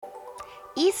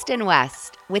East and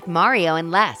West with Mario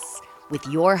and Les, with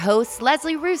your hosts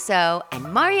Leslie Russo and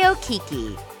Mario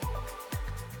Kiki.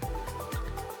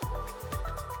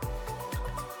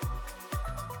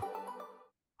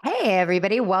 Hey,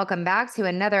 everybody. Welcome back to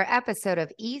another episode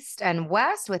of East and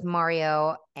West with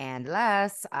Mario and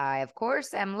Les. I, of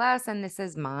course, am Les, and this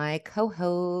is my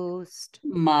co-host.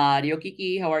 Mario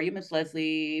Kiki, how are you, Miss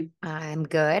Leslie? I'm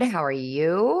good. How are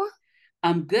you?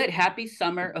 I'm good. Happy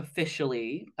summer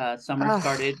officially. Summer Oh,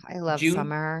 started I love June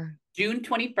summer. June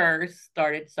 21st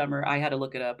started summer. I had to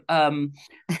look it up.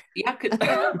 Yeah,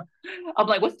 I'm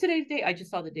like, what's today's date? I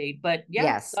just saw the date, but yeah,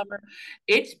 it's Yes. summer.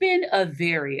 It's been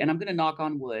and I'm gonna knock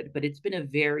on wood, but it's been a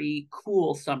very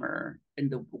cool summer in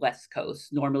the West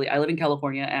Coast. Normally, I live in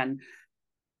California, and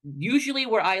usually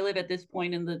where I live at this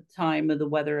point in the time of the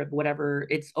weather of whatever,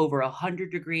 it's over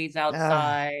 100 degrees Ugh.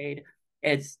 outside.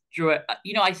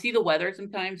 I see the weather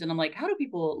sometimes, and I'm like, how do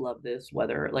people love this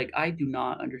weather? Like, I do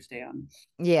not understand.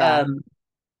 Yeah. Um,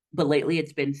 but lately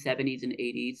it's been 70s and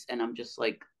 80s, and I'm just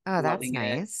like Oh, that's loving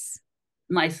it. nice.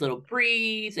 Nice little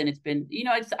breeze, and it's been,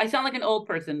 I sound like an old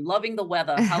person loving the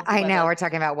weather. How's the I know weather? we're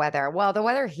talking about weather. Well, the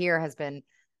weather here has been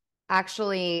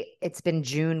actually, it's been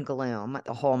June gloom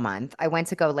the whole month. I went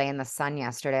to go lay in the sun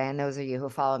yesterday, and those of you who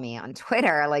follow me on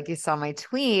Twitter, like you saw my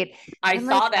tweet, I I'm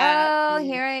like, saw that. oh,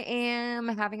 here I am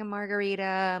having a margarita.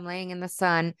 I'm laying in the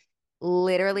sun.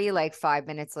 Literally, like 5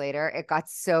 minutes later, it got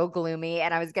so gloomy,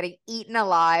 and I was getting eaten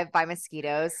alive by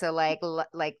mosquitoes. So, like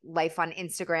life on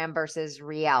Instagram versus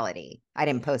reality. I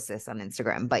didn't post this on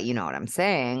Instagram, but you know what I'm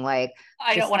saying. Like,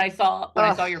 I know just when I saw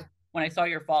ugh.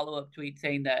 your follow-up tweet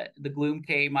saying that the gloom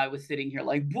came, I was sitting here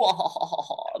like,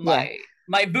 whoa, Yeah.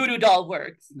 my voodoo doll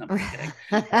works. No, I'm just kidding.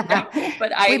 No,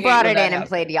 but I We hate brought when it that in and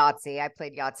played happens. Yahtzee. I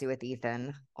played Yahtzee with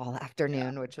Ethan all Yeah.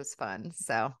 afternoon, which was fun.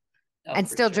 So, Oh, and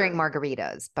for still drink sure.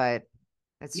 margaritas, but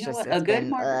You know what? A it's good been,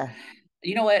 margarita.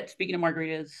 You know what? Speaking of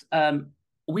margaritas,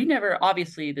 we never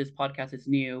obviously this podcast is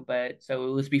new, but so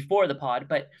it was before the pod.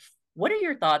 But what are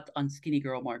your thoughts on Skinny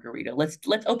Girl Margarita? Let's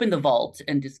open the vault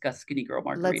and discuss Skinny Girl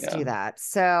let's do Margarita. that.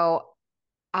 So,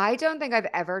 I don't think I've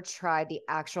ever tried the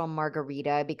actual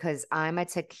margarita because I'm a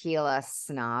tequila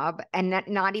snob, and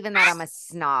not even that I'm a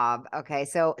snob. Okay.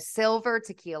 So, silver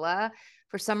tequila,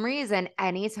 for some reason,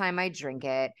 anytime I drink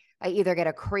it, I either get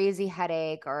a crazy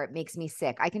headache or it makes me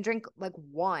sick. I can drink like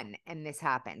one and this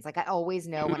happens. Like I always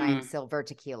know when I am Mm, silver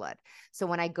tequila. So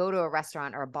when I go to a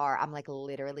restaurant or a bar, I'm like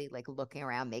literally like looking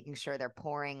around, making sure they're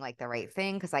pouring like the right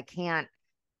thing because I can't,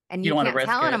 and you you don't want to can't risk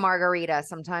tell in a it. margarita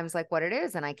sometimes like what it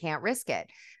is, and I can't risk it.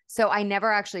 So I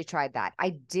never actually tried that.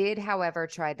 I did, however,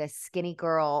 try this Skinny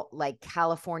Girl like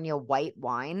California white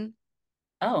wine.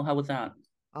 Oh, how was that?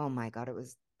 Oh my God, it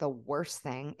was the worst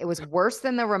thing. It was worse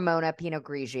than the Ramona Pinot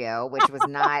Grigio, which was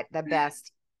not the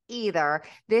best either.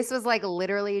 This was like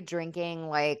literally drinking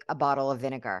like a bottle of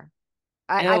vinegar.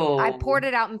 I poured Oh,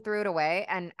 it out and threw it away,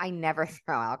 and I never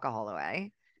throw alcohol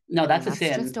away. no, And that's a that's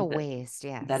just a sin. waste.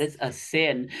 That Yes. is a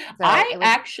sin. So I it was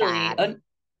actually, bad.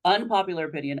 unpopular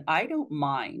opinion, I don't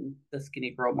mind the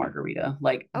Skinny Girl Margarita,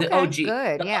 like the Okay, OG,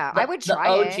 good. the Yeah, I the would the try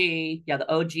it. OG, yeah,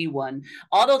 the OG one.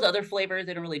 All those other flavors,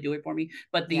 they don't really do it for me.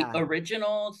 But the Yeah.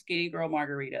 original Skinny Girl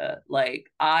Margarita,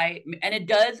 and it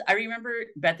does. I remember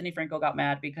Bethany Frankel got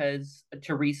mad because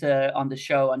Teresa on the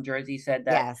show on Jersey said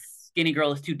that Yes. Skinny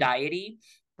Girl is too diety,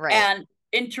 Right. and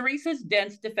in Teresa's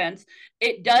dense defense,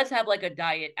 it does have like a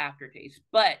diet aftertaste.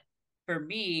 But for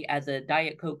me, as a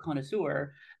Diet Coke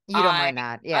connoisseur, You don't I mind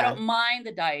that. I Yeah. don't mind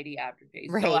the diety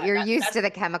aftertaste. So Right. You're used to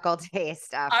that's the chemical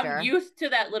taste I'm after. used to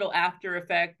that little after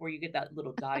effect where you get that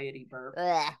little diety burp.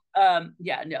 Ugh.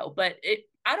 Yeah, no, but it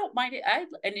I don't mind it.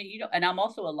 And I'm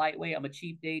also a lightweight. I'm a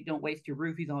cheap date. Don't waste your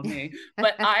roofies on me.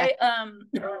 But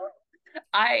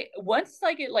I once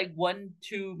I get like one,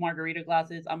 two margarita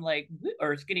glasses, I'm like,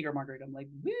 or skinny girl margarita, I'm like,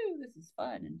 woo, this is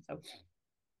fun. And so,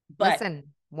 but Listen,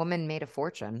 woman made a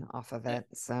fortune off of it.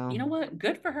 So you know what?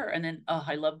 Good for her. And then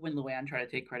I love when Luann tried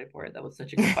to take credit for it. That was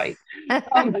such a good fight.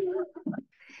 Um,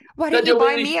 why the didn't you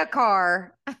buy me Delulu, a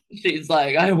car? she's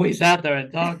like, I always sat there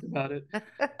and talked about it.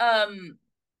 Um,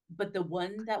 but the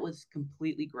one that was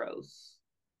completely gross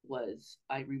was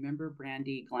I remember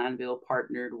Brandy Glanville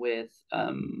partnered with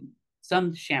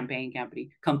some champagne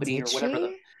company Did or whatever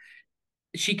the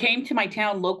she? she came to my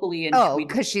town locally and Oh, we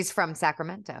because she's from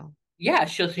Sacramento. yeah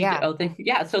she did Yeah. oh thank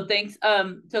yeah so thanks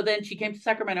so then she came to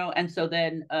Sacramento and so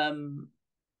then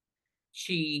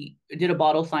she did a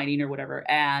bottle signing or whatever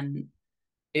and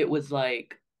it was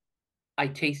like I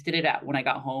tasted it at when I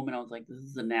got home and I was like, this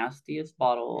is the nastiest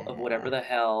bottle of whatever Uh, the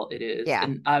hell it is. yeah.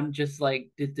 And I'm just like,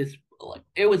 did this like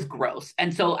it was gross.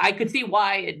 And so I could see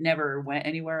why it never went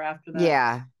anywhere after that.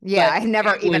 Yeah. Yeah. But I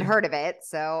never it even was heard of it.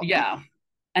 So yeah.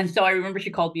 And so I remember she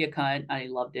called me a cunt. I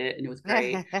loved it and it was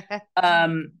great.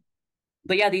 Um,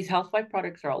 but yeah, these housewife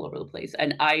products are all over the place.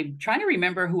 And I'm trying to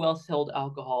remember who else sold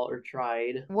alcohol or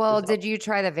tried Well, this did alcohol. you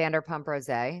try the Vanderpump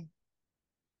Rosé?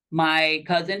 My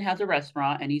cousin has a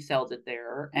restaurant and he sells it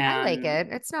there. I like And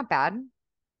it. It's not bad.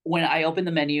 when I opened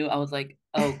the menu, I was like,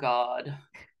 oh God,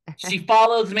 she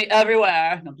follows me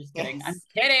everywhere. No, I'm just kidding. I'm Yes.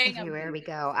 kidding. I'm Everywhere kidding. we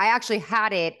go. I actually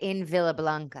had it in Villa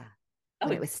Blanca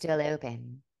when Oh, it was still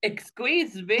open.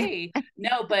 excuse me.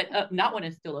 No, but not when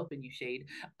it's still open, you shade.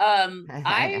 I know.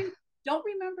 I don't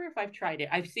remember if I've tried it.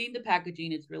 I've seen the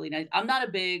packaging. It's really nice. I'm not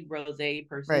a big rosé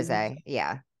person, Rosé.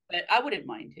 Yeah. but I wouldn't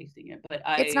mind tasting it. But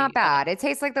It's not bad. It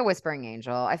tastes like the Whispering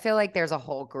Angel. I feel like there's a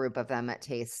whole group of them that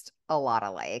taste a lot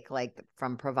alike, like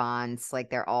from Provence. Like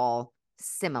they're all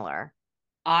similar.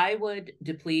 I would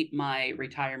deplete my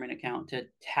retirement account to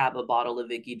have a bottle of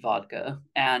Vicky vodka,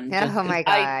 and just Oh because my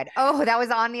God. Oh, that was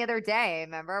on the other day.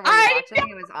 Remember? Were you I watching?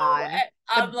 It was know, on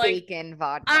I'm the like, bacon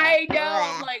vodka. I know.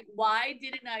 I'm Ugh. like, why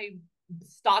didn't I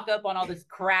stock up on all this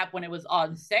crap when it was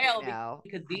on I sale? know.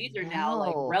 Because I these are now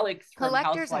like know. relics from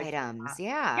Collector's Housewives. items.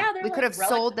 Yeah. Yeah, they're We could like have relics.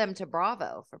 sold them to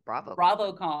Bravo for BravoCon.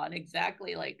 BravoCon,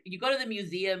 exactly. Like you go to the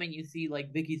museum and you see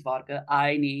like Vicky's vodka.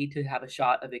 I need to have a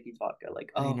shot of Vicky's vodka.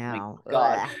 Like, I oh my know.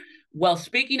 God. Ugh. Well,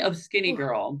 speaking of skinny Whew.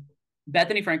 girl,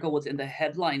 Bethany Frankel was in the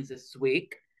headlines this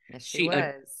week. Yes, she She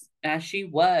was. as she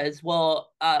was. Well,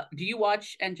 do you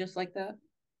watch And Just Like That?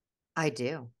 I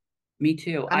do. Me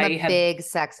too. I'm I a have big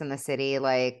Sex in the City,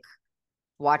 like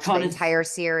watch the ton of entire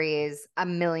series a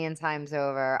million times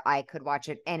over. I could watch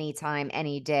it anytime,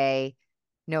 any day.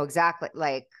 Know exactly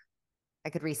like I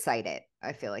could recite it,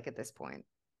 I feel like at this point.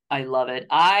 I love it.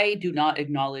 I do not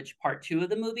acknowledge part two of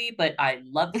the movie, but I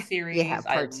love the Yeah, series.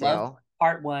 I part love two.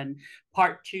 part one.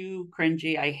 Part two,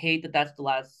 cringy. I hate that that's the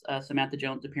last Samantha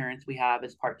Jones appearance we have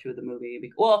as part two of the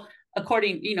movie. Well,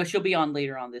 according, she'll be on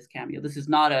later on this cameo. This is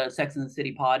not a Sex and the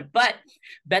City pod, but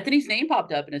Bethany's name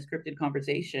popped up in a scripted It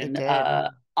conversation did.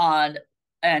 on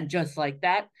And Just Like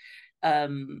That.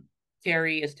 Um,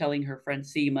 Terry is telling her friend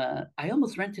Seema, I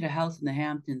almost rented a house in the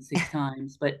Hamptons 6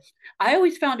 times, but I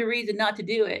always found a reason not to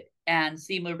do it. And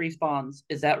Seema responds,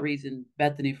 is that reason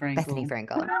Bethany Bethany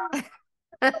Frankel?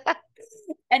 Frankel.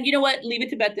 And you know what? Leave it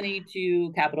to Bethany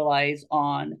to capitalize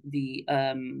on the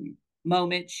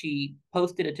moment. She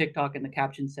posted a TikTok and the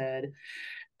caption said,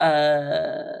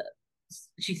 uh,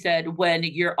 she said, when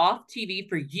you're off TV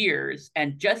for years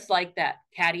and just like that,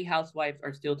 catty housewives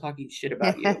are still talking shit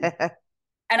about you.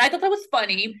 And I thought that was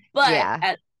funny, but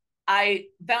Yeah, I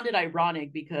found it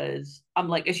ironic because I'm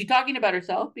like, is she talking about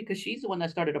herself? Because she's the one that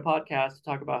started a podcast to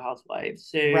talk about housewives.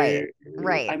 So right.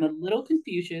 Right. I'm a little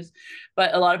confused,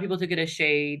 but a lot of people took it as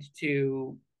shade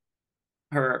to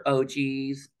her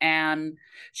OGs. And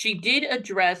she did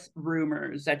address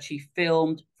rumors that she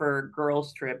filmed for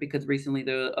Girls Trip because recently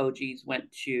the OGs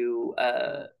went to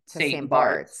To St. St.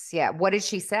 Bart's. Bart's. Yeah. What did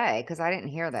she say? Because I didn't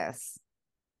hear this.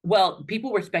 Well,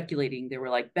 people were speculating. They were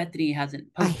like, Bethany hasn't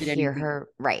I posted hear anything. her,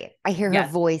 right. I hear her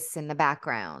Yes, voice in the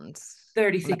background on the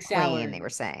 36 plane, hours. they were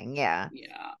saying. Yeah.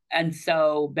 Yeah. And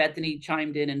so Bethany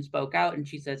chimed in and spoke out and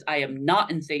she says, I am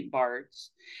not in St. Bart's.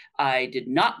 I did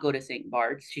not go to St.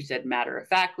 Bart's. She said matter of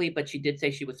factly, but she did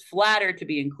say she was flattered to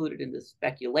be included in the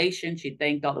speculation. She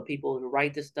thanked all the people who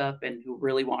write this stuff and who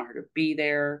really want her to be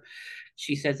there.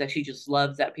 She says that she just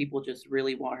loves that people just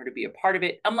really want her to be a part of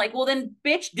it. I'm like, well, then,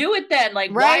 bitch, do it then.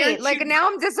 Like, why Right. aren't Like you? now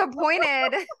I'm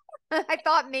disappointed. I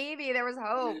thought maybe there was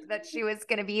hope that she was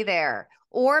going to be there.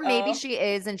 Or maybe Uh, she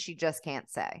is and she just can't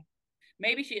say.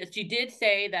 Maybe she is. She did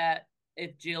say that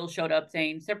if Jill showed up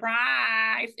saying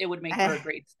surprise, it would make for a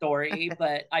great story.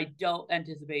 But I don't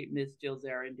anticipate Miss Jill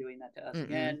Zarin doing that to us Mm-mm.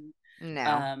 again.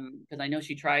 No. Because I know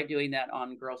she tried doing that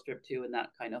on Girl Strip 2 and that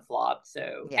kind of flopped.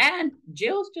 So, Yeah. and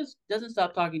Jill's just doesn't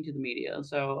stop talking to the media.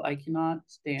 So I cannot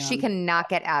She stand. can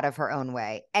knock it out of her own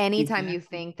way. Anytime you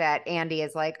Exactly. think that Andy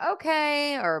is like,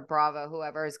 okay, or Bravo,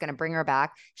 whoever is going to bring her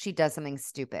back, she does something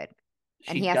stupid.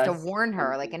 And She he has to does warn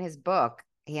her, like something. in his book,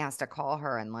 he has to call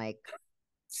her and like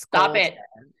Stop scold it.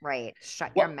 her. Right.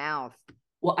 Shut your Well, mouth.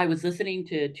 Well, I was listening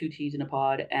to Two T's in a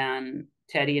Pod, and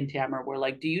Teddy and Tamara were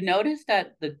like, "Do you notice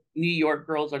that the New York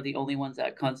girls are the only ones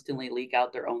that constantly leak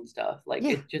out their own stuff? Like,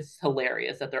 Yeah. it's just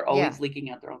hilarious that they're always Yeah. leaking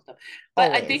out their own stuff."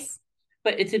 But I think, Always.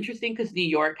 but it's interesting because New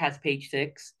York has Page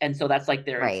Six, and so that's like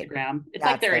their Right. Instagram. It's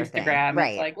like That's their their thing. Instagram. It's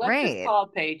Right. like let's just Right. call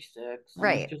it Page Six, and it's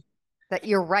Right. just That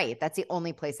you're right. That's the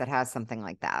only place that has something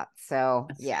like that. So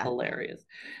it's yeah. hilarious.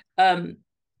 Um,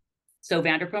 so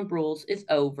Vanderpump Rules is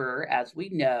over, as we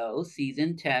know.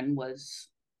 Season 10 was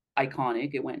iconic.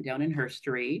 It went down in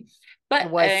history. It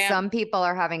But was some people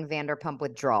are having Vanderpump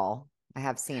withdrawal. I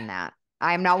have seen that.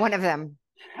 I am not one of them.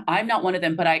 I'm not one of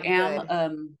them, but I'm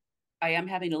good. I am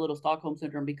having a little Stockholm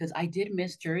syndrome because I did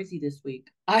miss Jersey this week.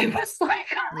 I was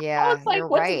Yeah, like, you're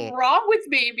what's right. wrong with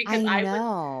me? Because I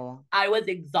know. I was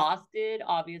exhausted,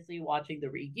 obviously, watching the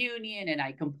reunion, and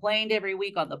I complained every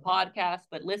week on the podcast.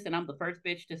 But listen, I'm the first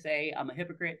bitch to say I'm a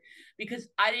hypocrite because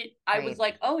I was Right.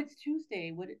 like, oh, it's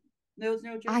Tuesday. There was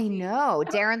no I Jersey. know.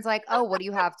 Darren's like, oh, what do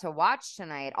you have to watch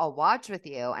tonight? I'll watch with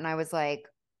you. And I was like,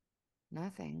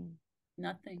 nothing.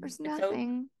 Nothing. There's It's over.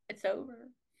 nothing. It's over.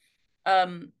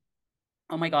 Um,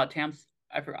 Oh my God,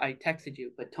 I texted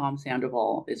you, but Tom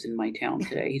Sandoval is in my town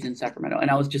today. He's in Sacramento. And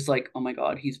I was just like, oh my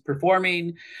God, he's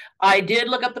performing. I did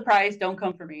look up the price. Don't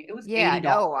come for me. It was Yeah, $80.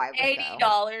 no, I would go.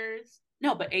 $80.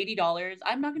 No, but $80.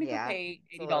 I'm not going to go Yeah, pay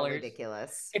it's a little $80.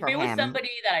 ridiculous If for it was him. somebody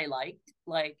that I liked,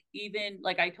 like even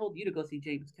like I told you to go see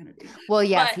James Kennedy. Well,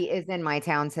 yes, But he is in my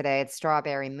town today. It's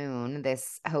Strawberry Moon,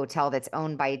 this hotel that's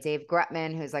owned by Dave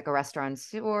Grutman, who's like a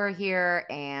restaurateur here,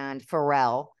 and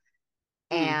Pharrell.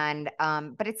 mm, And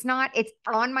but it's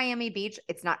on Miami Beach.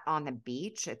 It's not on the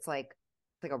beach. It's like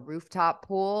a rooftop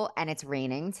pool, and it's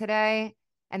raining today.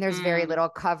 And there's very mm, little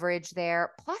coverage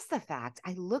there. Plus the fact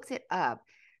I looked it up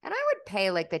and I would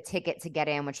pay like the ticket to get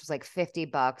in, which was like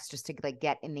 $50 just to like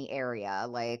get in the area.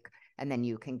 Like, and then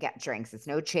you can get drinks. It's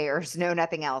no chairs, no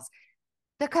nothing else.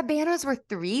 The cabanas were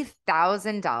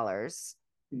 $3,000,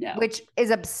 no. which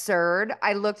is absurd.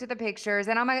 I looked at the pictures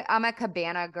and I'm a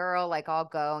cabana girl. Like I'll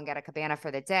go and get a cabana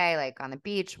for the day, like on the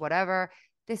beach, whatever.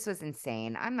 This was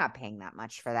insane. I'm not paying that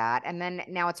much for that. And then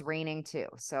now it's raining too.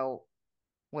 So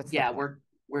what's the Yeah, point?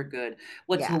 we're good.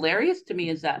 What's Yeah. hilarious to me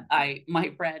is that I my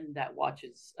friend that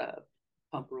watches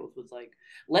Pump Rules was like,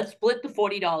 let's split the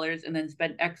 $40 and then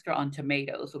spend extra on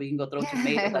tomatoes so we can go throw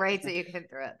tomatoes at Right. So the. you can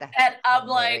throw it. That's And I'm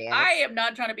like, I hilarious. am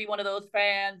not trying to be one of those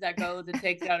fans that goes and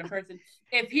takes it out in person.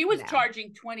 If he was No.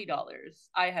 charging $20,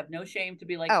 I have no shame to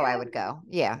be like, Oh, I yeah, would go.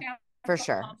 Yeah, down for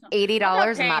sure. I'm not $80.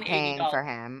 I'm paying not eighty paying for dollars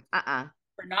him. Uh-uh.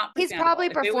 for not for He's Sandoval. probably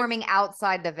If it was performing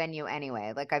outside the venue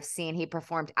anyway. Like I've seen he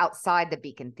performed outside the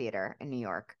Beacon Theater in New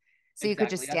York. So you could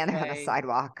just exactly, that's stand there on the why.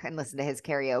 sidewalk and listen to his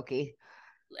karaoke.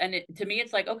 And to me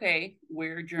it's like, okay,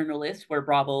 we're journalists, we're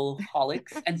bravo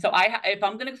holics, and so if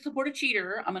I'm going to support a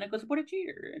cheater, I'm going to go support a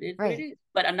cheater. It is what it Right. is,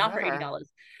 but I'm not for Whoever. $80.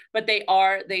 But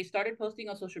they started posting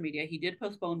on social media. He did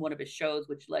postpone one of his shows,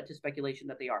 which led to speculation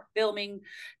that they are filming.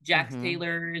 Jax Mm-hmm.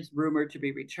 Taylor is rumored to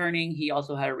be returning. He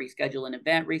also had to reschedule an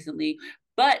event recently.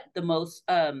 But the most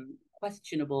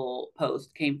questionable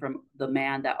post came from the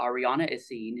man that Ariana is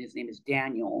seeing. His name is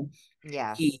Daniel.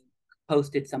 Yes. He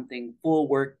posted something full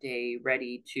work day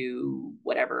ready to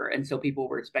whatever, and so people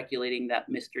were speculating that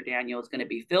Mr. Daniel is going to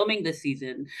be filming this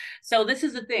season. So this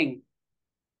is the thing,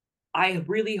 I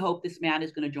really hope this man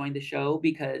is going to join the show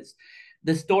because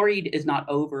the story is not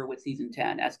over with season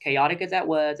 10. As chaotic as that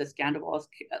was, as scandalous,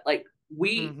 like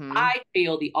Mm-hmm. I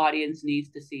feel the audience needs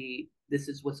to see this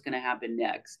is what's going to happen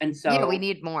next. And Yeah, we so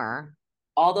need more.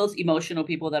 all those emotional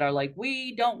people that are like,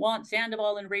 we don't want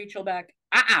Sandoval and Rachel back.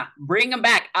 Bring them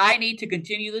back. I need to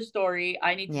continue the story.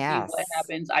 I need to see what Yes.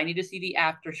 happens. I need to see the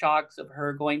aftershocks of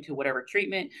her going to whatever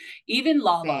treatment. Even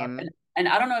Lala, Same. and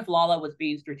I don't know if Lala was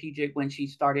being strategic when she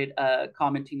started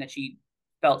commenting that she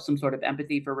felt some sort of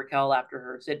empathy for Raquel after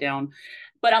her sit down.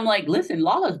 But I'm like, listen,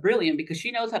 Lala's brilliant because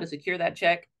she knows how to secure that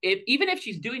check. If even if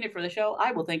she's doing it for the show,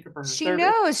 I will thank her for her She service.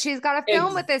 knows she's got to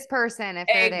film with Ex- this person if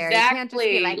they're there. You can't just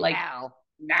be exactly. like, Like, no.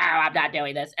 no, I'm not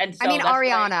doing this. And I mean, so that's why,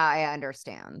 Ariana, I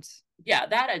understand. yeah,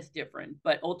 that is different.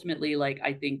 But ultimately, like,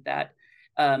 I think that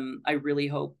I really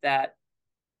hope that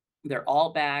they're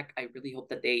all back. I really hope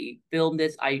that they film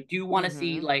this. I do want to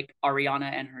see Mm-hmm. like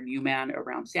Ariana and her new man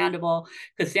around Sandoval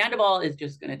because Sandoval is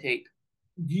just going to take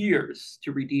years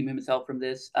to redeem himself from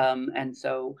this. And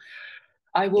so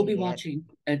I will be Idiot. watching,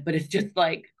 but it's just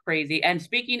like crazy. And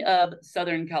speaking of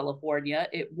Southern California,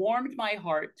 it warmed my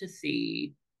heart to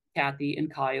see Kathy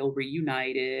and Kyle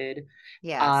reunited.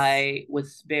 Yes. I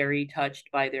was very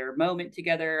touched by their moment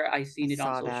together. I I seen it on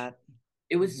saw social. that.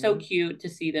 It was so Mm-hmm. cute to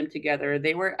see them together.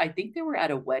 I think they were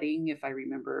at a wedding, if I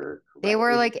remember They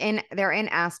were correctly. like they're in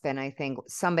Aspen, I think.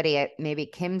 Maybe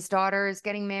Kim's daughter is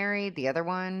getting married, the other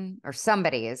one, or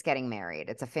somebody is getting married.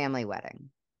 It's a family wedding.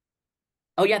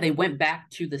 Oh yeah, they went back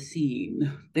to the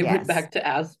scene. They went Yes, back to to the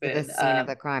Aspen. scene of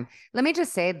the crime. Let me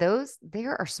just say,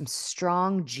 there are some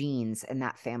strong genes in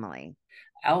that family.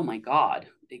 Oh my God, I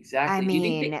exactly.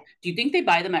 mean, Do you think they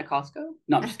buy them at Costco?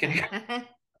 No, I'm just kidding. That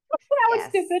was yes,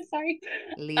 stupid. Sorry.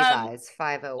 Um, Levi's oh,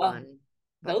 501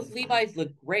 button those fly. Levi's look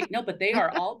great. No, but they are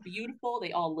all beautiful.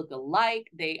 They all look alike.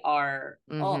 They are.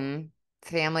 Oh, Mm-hmm.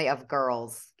 Family of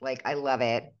girls. Like, I love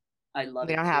it. I love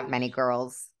We it don't have too. many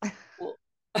girls, Well,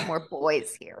 more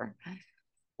boys here.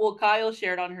 Well, Kyle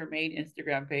shared on her main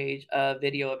Instagram page a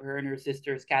video of her and her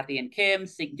sisters, Kathy and Kim,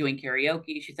 doing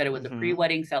karaoke. She said it was a Mm-hmm.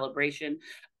 pre-wedding celebration.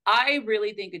 I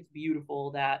really think it's beautiful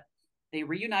that they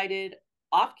reunited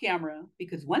off camera,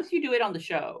 because once you do it on the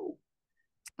show,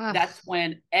 Ugh, that's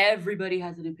when everybody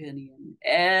has an opinion.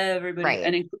 Everybody, right.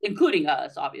 and including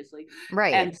us, obviously.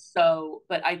 Right. And so,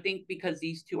 but I think because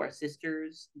these two are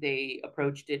sisters, they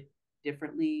approached it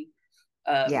differently.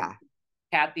 Um, Yeah.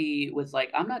 Kathy was like,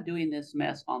 I'm not doing this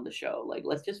mess on the show. Like,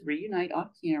 let's just reunite off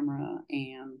camera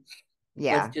and let's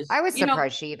Yeah. just, I was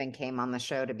surprised she even came on the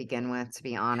show to begin with, to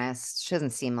be honest. She doesn't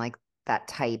seem like that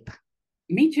type.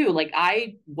 me too. Like,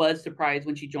 I was surprised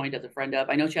when she joined as a friend of.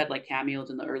 I know she had like cameos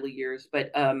in the early years, but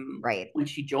Right. when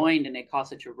she joined and it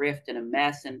caused such a rift and a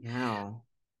mess, and No.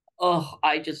 oh,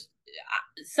 I just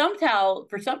somehow,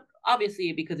 for some,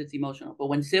 obviously because it's emotional, but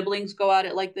when siblings go at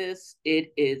it like this,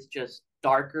 it is just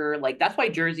darker. Like, that's why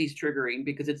Jersey's triggering,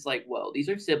 because it's like, whoa, these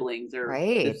are siblings, or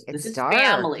Right. this It's is dark.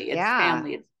 family, Yeah.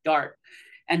 it's dark.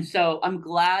 And so I'm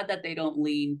glad that they don't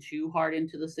lean too hard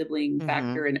into the sibling Mm-hmm.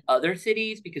 factor in other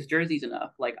cities, because Jersey's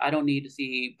enough. Like, I don't need to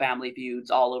see family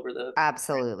feuds all over the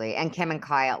Absolutely. And Kim and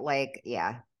Kyle, like,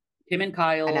 yeah, Kim and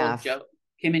Kyle, enough. Joe,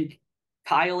 Kim and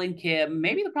Kyle and Kim.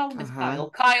 Maybe the problem is Uh-huh. Kyle.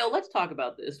 Kyle, let's talk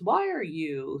about this. Why are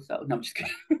you so? No, I'm just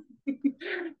kidding.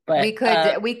 We but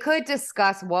could we could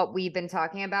discuss what we've been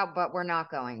talking about, but we're not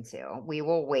going to. We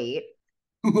will wait,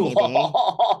 maybe.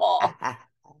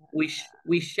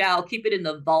 we shall keep it in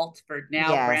the vault for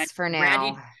now. Yes, for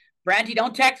now. Brandy,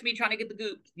 don't text me trying to get the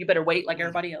goop. You better wait like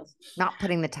everybody else. Not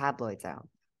putting the tabloids out.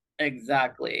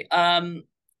 Exactly.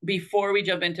 Before we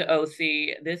jump into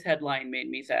OC, this headline made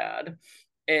me sad.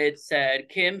 It said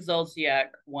Kim Zolciak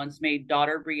once made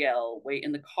daughter Brielle wait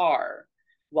in the car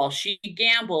while she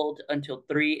gambled until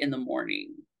 3 in the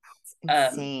morning. It's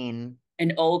Um, insane.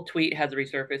 an old tweet has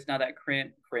resurfaced now that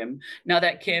now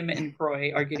that Kim and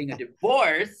Croy are getting a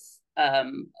divorce.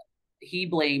 He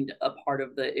blamed a part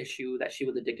of the issue that she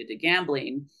was addicted to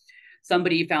gambling.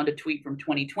 Somebody found a tweet from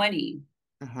 2020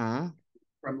 Uh-huh.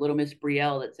 from Little Miss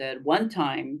Brielle that said, "One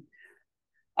time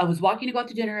I was walking to go out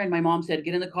to dinner and my mom said,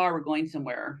 'Get in the car, we're going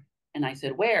somewhere.' And I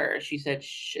said, 'Where?' She said,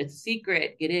 'Shh, it's a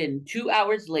secret, get in.' 2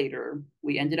 hours later,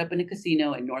 we ended up in a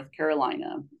casino in North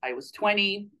Carolina. I was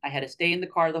 20. I had to stay in the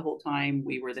car the whole time.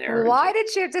 We were there Why until,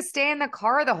 did she have to stay in the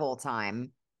car the whole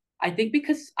time? I think,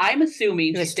 because I'm assuming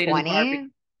She she was stayed in the car. 20,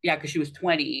 Yeah, because she was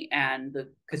 20 and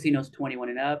the casino's 21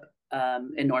 and up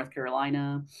in North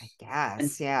Carolina. I And, guess.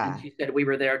 and Yeah. she said, we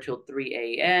were there till 3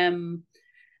 a.m.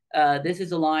 This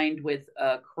is aligned with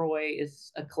Croy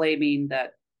is claiming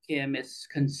that Kim is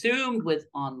consumed with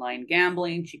online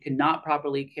gambling. She cannot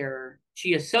properly care.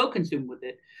 She is so consumed with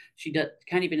it.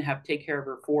 Can't even take care of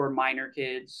her 4 minor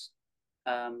kids,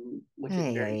 which is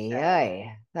Ay, very ay, sad.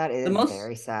 ay. That The is most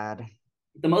very sad.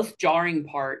 the most jarring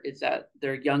part is that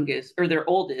their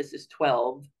oldest is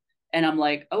 12. And I'm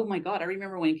like, oh my God, I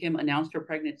remember when Kim announced her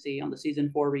pregnancy on the season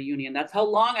 4 reunion. That's how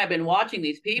long I've been watching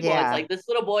these people. It's Yeah. like, this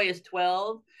little boy is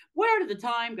 12. Where did the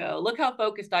time go? Look how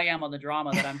focused I am on the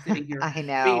drama that I'm sitting here I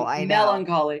know. being I know.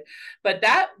 melancholy. But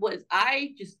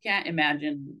I just can't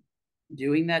imagine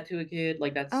doing that to a kid.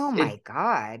 Like, Oh my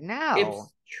God. No.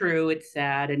 it's true, it's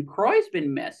sad. And Croy's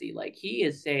been messy. Like, he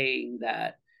is saying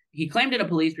that he claimed in a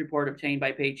police report obtained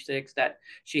by Page Six that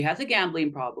she has a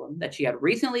gambling problem, that she had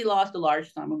recently lost a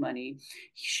large sum of money.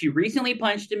 She recently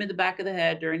punched him in the back of the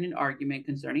head during an argument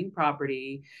concerning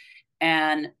property.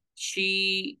 And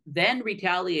she then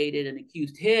retaliated and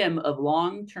accused him of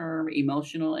long term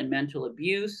emotional and mental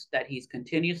abuse, that he's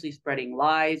continuously spreading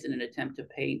lies in an attempt to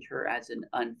paint her as an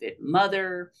unfit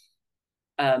mother.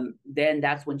 Then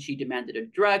that's when she demanded a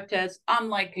drug test. I'm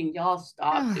like, can y'all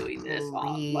stop Oh, doing this? I'm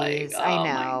like, please. I oh my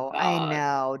know. I God.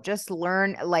 know. Just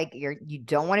learn like you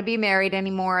don't want to be married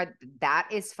anymore. That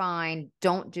is fine.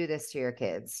 Don't do this to your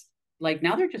kids. Like,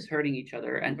 now they're just hurting each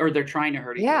other, or they're trying to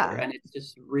hurt each other. Yeah. And it's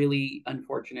just really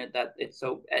unfortunate that it's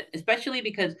so, especially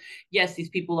because yes, these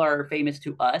people are famous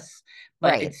to us,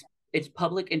 but Right. it's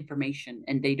public information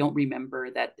and they don't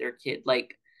remember that their kid,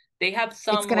 like, they have It's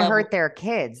some going to hurt level. their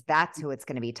kids. That's who it's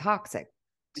going to be toxic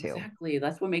to. Exactly.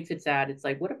 That's what makes it sad. It's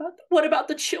like, what about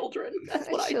the children? For That's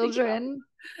the what I think about. children.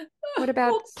 What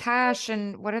about Well, Cash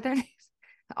and what are their names?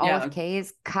 Olive yeah,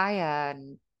 K's, Kaya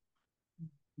and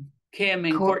Kim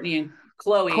and Cor- Courtney and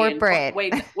Chloe and corporate.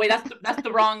 wait, that's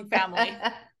the wrong family.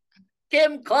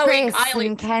 Kim, Chloe, Chris Kylie.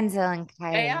 and Kenzel and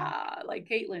Kylie. Yeah, like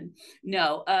Caitlin.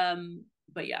 No,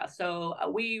 but yeah, so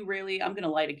I'm gonna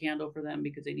light a candle for them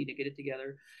because they need to get it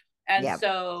together. And Yep.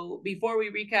 so before we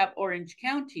recap Orange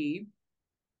County,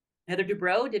 Heather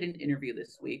Dubrow did an interview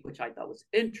this week, which I thought was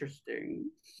interesting.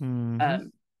 Mm-hmm.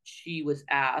 she was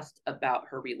asked about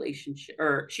her relationship,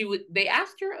 or they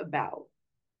asked her about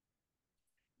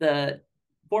the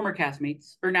former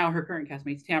castmates, or now her current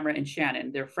castmates, Tamara and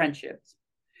Shannon, their friendships.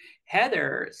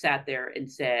 Heather sat there and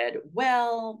said,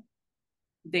 well,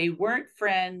 they weren't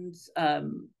friends.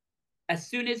 As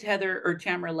soon as Heather or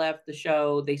Tamara left the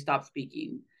show, they stopped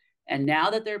speaking. And now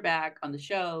that they're back on the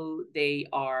show, they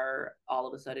are all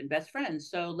of a sudden best friends.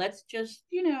 So let's just,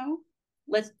 she's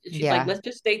like, Yeah. let's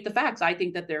just state the facts. I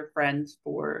think that they're friends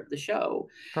for the show.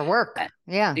 For work.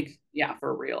 Yeah. Yeah,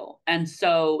 for real. And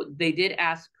so they did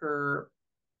ask her,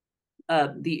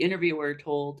 the interviewer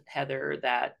told Heather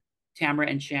that Tamara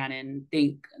and Shannon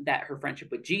think that her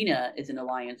friendship with Gina is an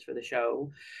alliance for the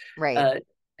show. Right. Uh,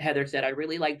 Heather said, I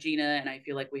really like Gina and I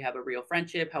feel like we have a real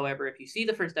friendship. However, if you see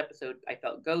the first episode, I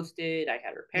felt ghosted. I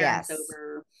had her parents Yes.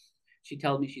 over. She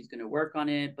told me she's going to work on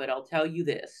it. But I'll tell you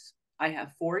this, I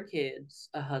have 4 kids,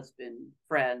 a husband,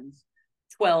 friends,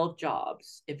 12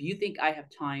 jobs. If you think I have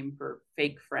time for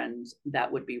fake friends,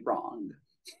 that would be wrong.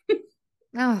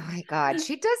 Oh my God.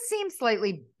 She does seem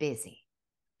slightly busy.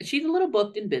 She's a little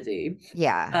booked and busy.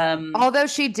 Yeah. Although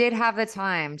she did have the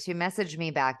time to message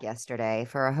me back yesterday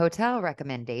for a hotel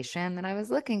recommendation that I was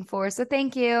looking for. So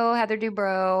thank you, Heather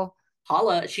Dubrow.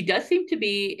 Hala, she does seem to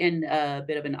be in a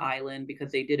bit of an island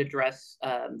because they did address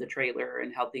the trailer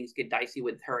and how things get dicey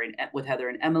with her and with Heather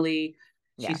and Emily.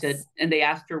 She said, Yes. and they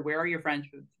asked her, where are your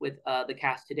friendships with the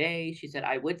cast today? She said,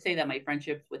 I would say that my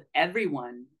friendships with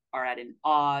everyone are at an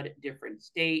odd, different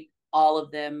state. All of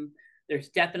them. There's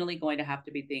definitely going to have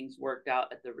to be things worked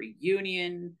out at the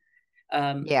reunion.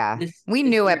 Yeah. This We this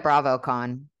knew year, at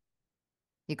BravoCon.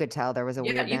 You could tell there was a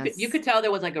yeah, you weirdness. could tell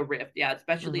there was like a rift, yeah,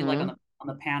 especially like Mm-hmm. on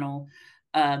the panel.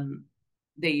 Um,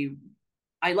 they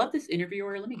I love this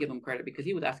interviewer. Let me give him credit because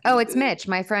he was asking Oh, the it's good. Mitch,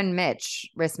 my friend Mitch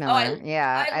Oh, Rissmiller.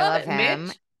 Yeah, I I love love it.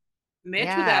 him. Mitch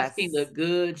was asking the Yes.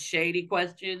 good shady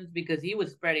questions because he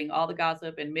was spreading all the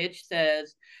gossip. And Mitch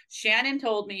says, Shannon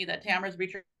told me that Tamara's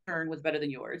return was better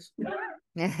than yours. I'm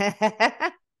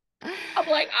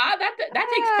like, that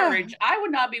takes courage. I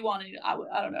would not be wanting. I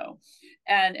don't know.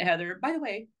 And Heather, by the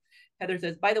way, Heather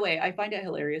says, by the way, I find it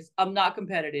hilarious. I'm not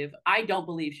competitive. I don't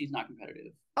believe she's not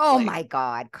competitive. Oh Like, my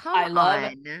God. Come I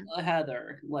love on.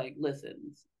 Heather. Like,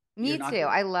 listen, you're Me not too. gonna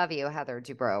I love you, Heather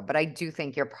Dubrow, but I do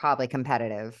think you're probably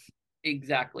competitive.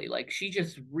 exactly like she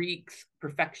just reeks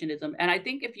perfectionism. And I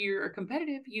think if you're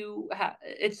competitive,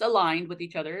 it's aligned with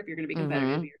each other. If you're going to be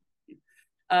competitive,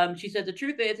 Mm-hmm. she said the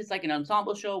truth is it's like an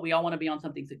ensemble show. We all want to be on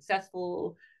something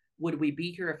successful. Would we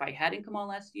be here if I hadn't come on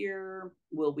last year?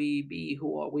 Will we be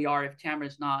who we are if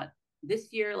Tamara's not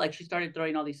this year? Like she started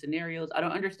throwing all these scenarios. I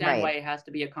don't understand why Right. it has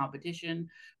to be a competition.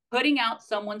 Putting out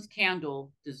someone's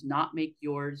candle does not make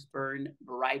yours burn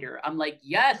brighter. I'm like,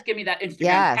 yes, give me that Instagram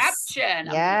Yes. caption.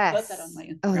 I'm gonna put that on Yes. my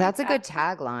Oh, Instagram that's a good caption.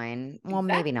 tagline. Well,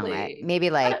 maybe not. Exactly. Maybe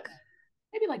Not like,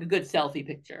 maybe like a good selfie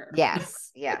picture.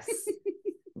 yes, yes,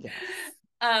 yes.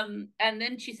 And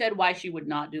then she said why she would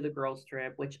not do the girls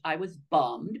trip, which I was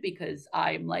bummed because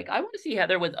I'm like, I want to see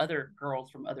Heather with other girls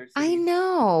from other I cities.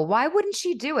 know. Why wouldn't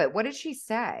she do it? What did she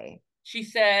say? She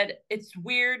said, it's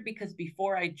weird because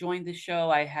before I joined the show,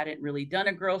 I hadn't really done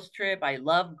a girls trip. I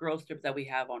love girls trips that we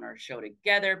have on our show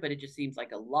together, but it just seems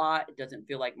like a lot. It doesn't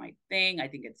feel like my thing. I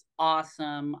think it's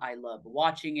awesome. I love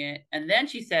watching it. And then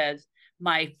she says,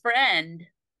 my friend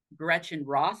Gretchen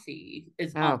Rossi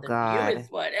is Oh, on the God. newest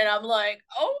one. And I'm like,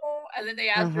 oh. And then they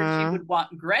asked her if she Uh-huh. would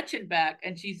want Gretchen back.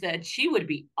 And she said she would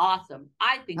be awesome.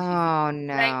 I think she'd be Oh, great.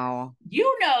 no.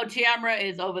 Tamara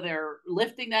is over there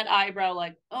lifting that eyebrow,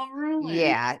 like, oh, really?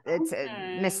 Yeah, it's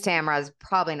Okay. Miss Tamara's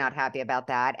probably not happy about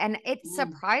that. And it Mm.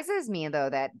 surprises me though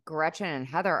that Gretchen and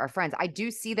Heather are friends. I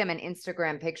do see them in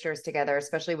Instagram pictures together,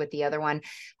 especially with the other one,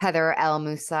 Heather El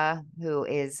Musa, who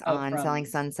is Oh, on Selling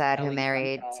from Sunset, who Selling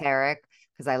married Sunset. Tarek,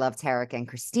 because I love Tarek and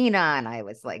Christina, and I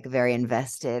was like very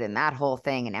invested in that whole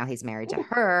thing. And now he's married to Ooh.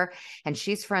 her, and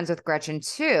she's friends with Gretchen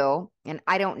too. And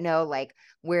I don't know like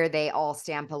where they all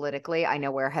stand politically. I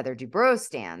know where Heather Dubrow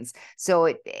stands. So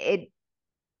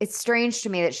it's strange to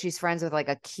me that she's friends with like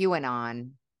a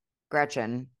QAnon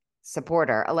Gretchen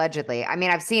supporter, allegedly. I mean,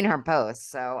 I've seen her posts,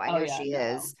 so I Oh, know yeah, she no.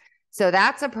 is. So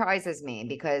that surprises me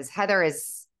because Heather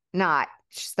is not.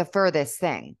 She's the furthest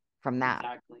thing from that.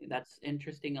 Exactly. That's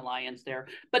interesting alliance there.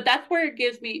 But that's where it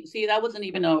gives me, see, that wasn't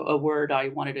even a word I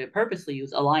wanted to purposely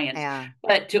use, alliance. Yeah.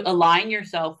 But to align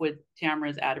yourself with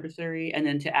Tamara's adversary and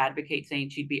then to advocate saying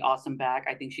she'd be awesome back,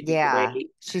 I think she'd be Yeah.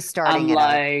 great. She's I'm starting it up.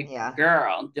 like, Yeah.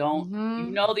 girl, don't you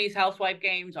Mm-hmm. know these housewife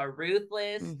games are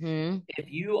ruthless? Mm-hmm.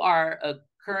 If you are a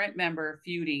current member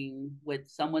feuding with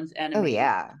someone's Oh, enemy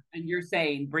yeah. and you're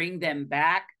saying bring them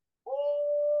back,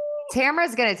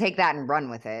 Tamara's gonna take that and run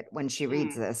with it when she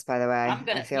reads Mm, this, by the way. I'm I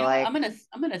gonna, feel like, I'm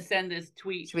gonna send this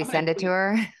tweet. should we send it to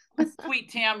her? I'm gonna tweet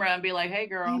Tamara and be like, "Hey,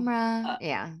 girl, Tamara.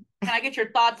 Yeah. can I get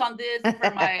your thoughts on this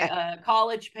for my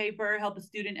college paper? Help a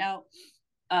student out."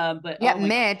 But Yeah, oh my god,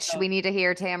 Mitch, so we need to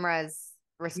hear Tamara's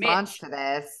response Mitch, to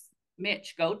this.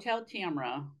 Mitch, go tell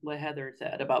Tamara what Heather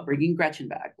said about bringing Gretchen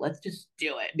back. Let's just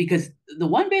do it because the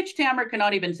one bitch Tamara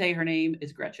cannot even say her name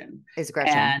is Gretchen. Is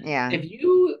Gretchen. And Yeah. if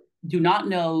you do not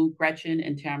know Gretchen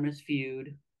and Tamara's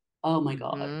feud, oh my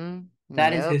god, Mm-hmm.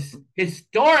 that is Yep.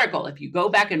 historical. If you go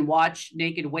back and watch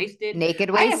Naked Wasted, Naked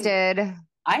I am Wasted.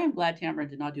 I am glad Tamara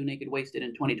did not do Naked Wasted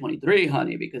in 2023,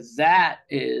 honey, because that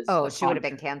is Oh, a she would have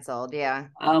been contrast. canceled. Yeah.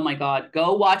 Oh my God.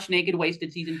 Go watch Naked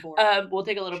Wasted season 4. We'll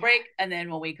take a little break. And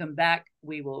then when we come back,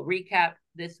 we will recap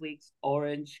this week's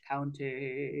Orange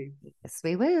County. Yes,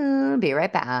 we will. Be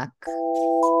right back.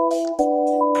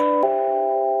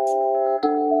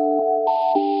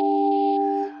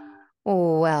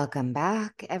 Welcome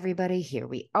back, everybody. Here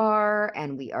we are,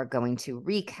 and we are going to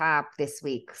recap this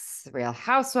week's Real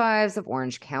Housewives of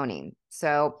Orange County.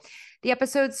 So, the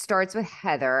episode starts with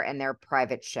Heather and their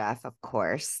private chef, of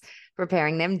course,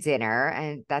 preparing them dinner,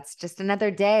 and that's just another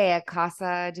day at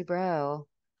Casa Dubrow.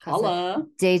 Casa Holla.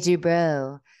 de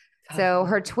Dubrow. So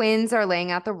her twins are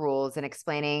laying out the rules and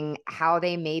explaining how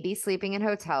they may be sleeping in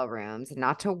hotel rooms,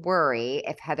 not to worry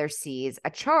if Heather sees a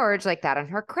charge like that on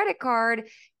her credit card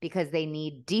because they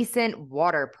need decent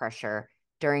water pressure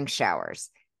during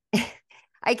showers.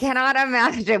 I cannot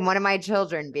imagine one of my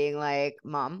children being like,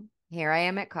 Mom, here I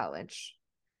am at college.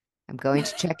 I'm going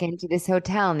to check into this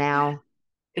hotel now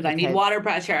Because I need water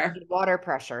pressure. water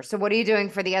pressure. So what are you doing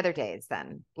for the other days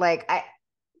then? Like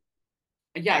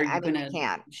Yeah, are I you mean, gonna I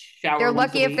can't. shower They're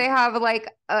once a lucky if they week? have like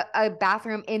a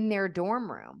bathroom in their dorm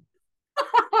room.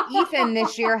 Ethan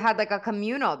this year had like a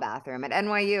communal bathroom at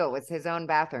NYU. It was his own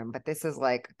bathroom, but this is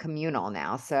like communal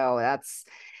now. So that's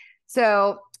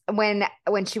so when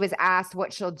she was asked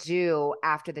what she'll do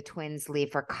after the twins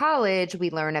leave for college,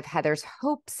 we learn of Heather's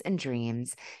hopes and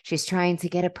dreams. She's trying to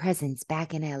get a presence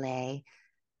back in LA.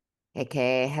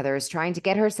 AKA Heather is trying to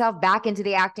get herself back into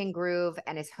the acting groove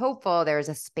and is hopeful there's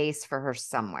a space for her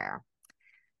somewhere.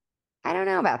 I don't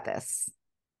know about this.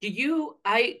 Do you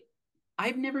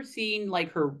I've never seen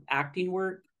like her acting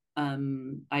work. I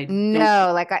don't.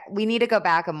 No, like we need to go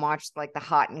back and watch like the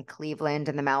Hot in Cleveland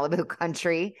and the Malibu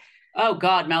Country. Oh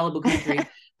God, Malibu Country.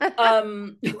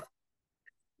 um,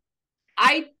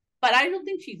 I but I don't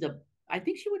think she's a. I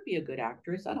think she would be a good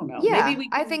actress. I don't know. Maybe Yeah, we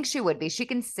I can. think she would be. She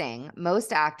can sing.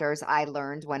 Most actors I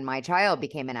learned when my child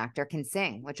became an actor can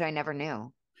sing, which I never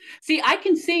knew. See, I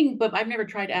can sing, but I've never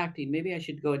tried acting. Maybe I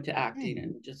should go into acting Hmm.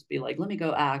 and just be like, let me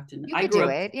go act. And You could do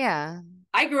it. Yeah.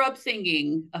 I grew up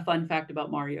singing. A fun fact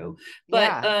about Mario,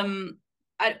 but Yeah,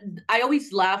 I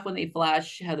always laugh when they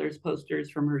flash Heather's posters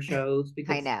from her shows I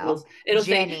because know. it'll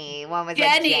say Jenny, one was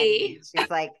like Jenny. Jenny. She's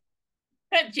like,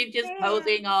 She's just yeah.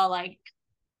 posing all like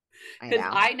I because know.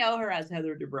 I know her as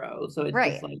Heather Dubrow, so it's just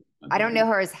Right. like I don't okay, know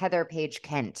her as Heather Page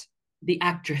Kent the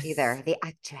actress. either, the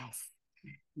actress.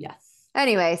 Yes.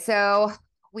 Anyway, so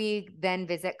we then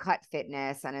visit Cut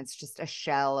Fitness, and it's just a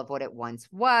shell of what it once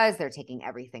was. They're taking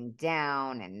everything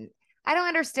down, and I don't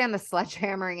understand the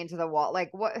sledgehammering into the wall.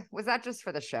 Like, what was that just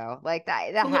for the show? Like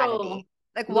that had to be.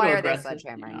 Like, A why little are they aggressive,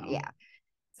 sledgehammering? Yeah.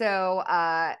 So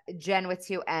Jen with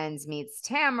two ends meets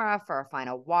Tamara for a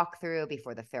final walkthrough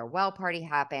before the farewell party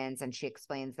happens, and she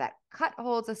explains that Cut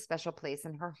holds a special place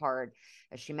in her heart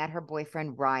as she met her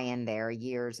boyfriend Ryan there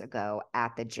years ago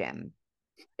at the gym.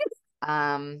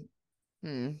 Um,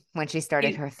 when she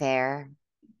started her affair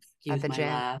at Excuse the my gym,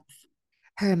 laugh.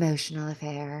 her emotional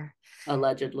affair,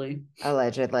 Allegedly.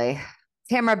 allegedly.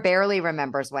 Tamara barely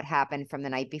remembers what happened from the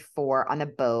night before on the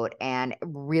boat and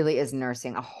really is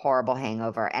nursing a horrible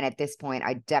hangover. And at this point,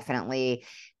 I definitely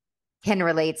can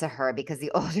relate to her because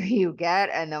the older you get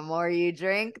and the more you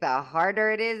drink, the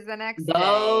harder it is the next day.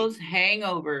 Those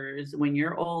hangovers when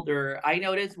you're older, I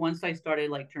noticed once I started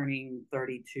like turning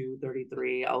 32,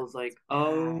 33, I was like,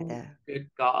 oh, God. good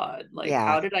God. Like,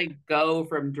 how Yeah, did I go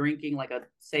from drinking like a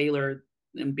sailor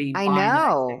and being I fine the next day?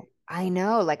 know. I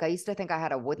know. Like I used to think I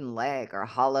had a wooden leg or a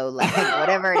hollow leg,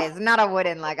 whatever it is. Not a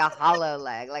wooden, like a hollow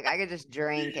leg. Like I could just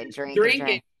drink and drink and Drink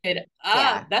drink. it.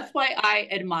 Yeah. That's why I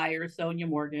admire Sonia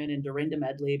Morgan and Dorinda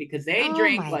Medley because they Oh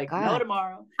drink my like no God.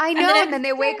 tomorrow. I And the know. And next then they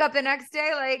day, wake up the next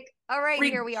day like, all right,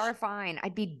 here re- we are fine.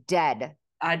 I'd be dead.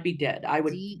 I'd be dead. I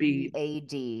would be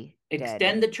DEAD. Dead.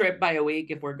 extend the trip by a week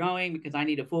if we're going because I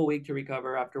need a full week to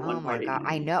recover after Oh one my party, God.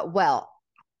 I honey. know. Well,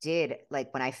 did,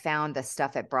 like when I found the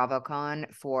stuff at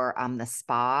BravoCon for the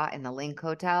spa in the Link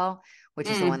Hotel, which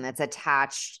is the one Mm, that's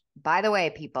attached. By the way,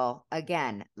 people,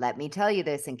 again, let me tell you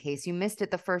this in case you missed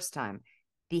it the first time.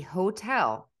 The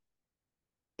hotel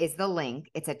is the Link.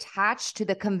 It's attached to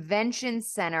the convention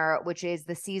center, which is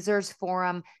the Caesars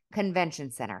Forum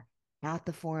Convention Center, not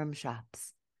the Forum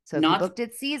Shops. So if you not booked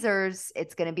at Caesars,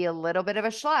 it's going to be a little bit of a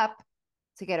schlep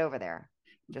to get over there,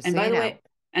 just And so by you the know. way,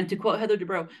 and to quote Heather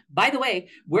Dubrow, by the way,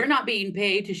 we're not being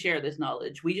paid to share this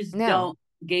knowledge. We just No, don't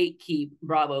gatekeep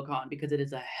BravoCon because it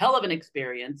is a hell of an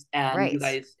experience. And you right.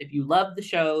 guys, if you love the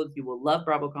shows, you will love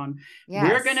BravoCon.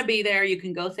 We're going to Yes. be there. You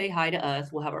can go say hi to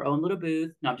us. We'll have our own little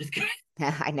booth. No, I'm just kidding.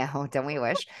 I know, don't we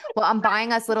wish? Well, I'm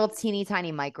buying us little teeny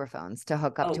tiny microphones to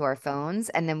hook up to Oh, our phones,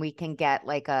 and then we can get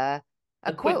like a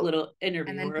a quick quote little and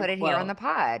interview then or a put it here on the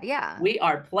quote. pod. Yeah. We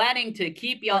are planning to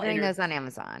keep y'all Ordering those on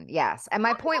entertained. Amazon. Yes. And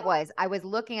my point was, I was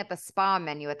looking at the spa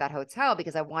menu at that hotel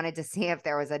because I wanted to see if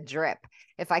there was a drip,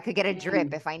 if I could get a drip,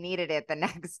 Mm. if I needed it the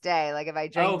next day, like if I Oh,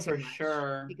 drank too for much,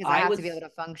 sure. because I have to be able to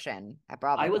function at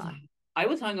I was BravoCon. I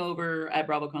was hungover at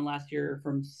BravoCon last year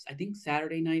from I think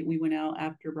Saturday night we went out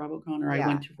after BravoCon or I Yeah.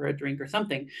 went to for a drink or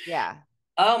something. Yeah.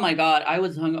 Oh my god, I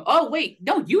was hung. Oh wait,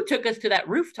 no, you took us to that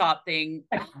rooftop thing.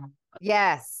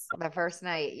 Yes. The first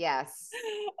night. Yes.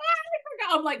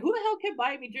 I'm like, who the hell kept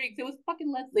buying me drinks? It was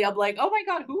fucking Leslie. I'm like, oh my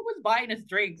god, who was buying us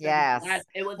drinks? Yes.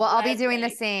 It was Well, I'll be doing the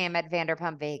Leslie. same at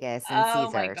Vanderpump Vegas and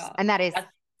Oh my Caesars. god, And that is that's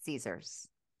Caesars.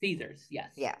 Caesars. Yes,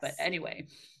 but Yes. anyway,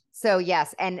 So,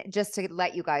 yes. And just to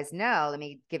let you guys know, let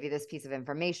me give you this piece of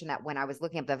information that when I was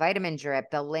looking up the vitamin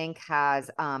drip, the Link has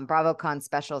BravoCon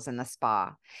specials in the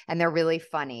spa, and they're really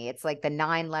funny. It's like the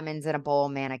 9 lemons in a bowl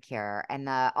manicure and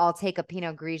the I'll take a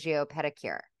Pinot Grigio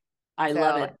pedicure. I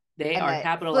love So, it. They and are the flip the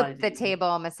capitalizing.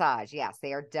 table massage. Yes,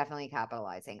 they are definitely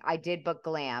capitalizing. I did book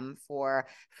Glam for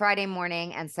Friday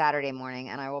morning and Saturday morning,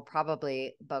 and I will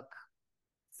probably book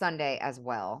Sunday as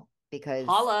well because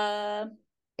Holla.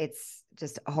 it's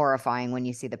just horrifying when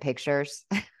you see the pictures.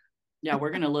 Yeah,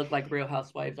 we're gonna look like Real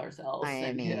Housewives ourselves, I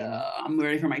and mean, yeah, I'm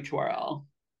ready for my twirl.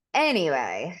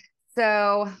 anyway,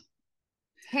 so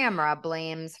Tamra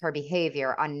blames her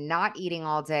behavior on not eating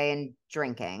all day and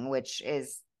drinking, which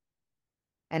is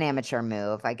an amateur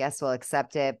move. I guess we'll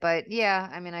accept it. But yeah,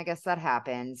 I mean, I guess that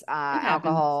happens. It happens.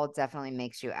 Alcohol definitely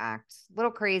makes you act a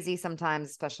little crazy sometimes,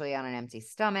 especially on an empty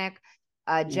stomach.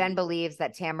 Jen Mm. believes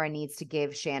that Tamara needs to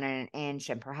give Shannon an inch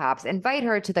and perhaps invite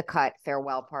her to the cut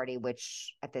farewell party,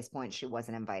 which at this point she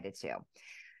wasn't invited to.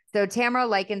 So Tamara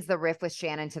likens the riff with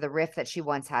Shannon to the riff that she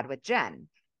once had with Jen.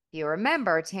 If you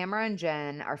remember, Tamara and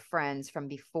Jen are friends from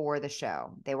before the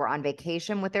show. They were on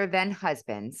vacation with their then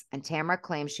husbands, and Tamara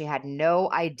claims she had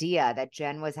no idea that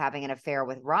Jen was having an affair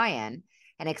with Ryan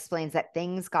and explains that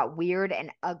things got weird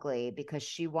and ugly because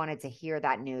she wanted to hear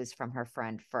that news from her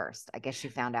friend first. I guess she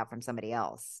found out from somebody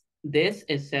else. This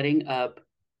is setting up.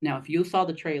 Now, if you saw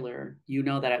the trailer, you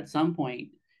know that at some point,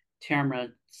 Tamara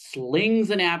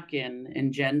slings a napkin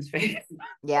in Jen's face.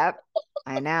 Yep,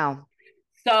 I know.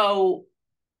 So,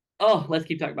 oh, let's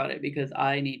keep talking about it because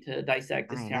I need to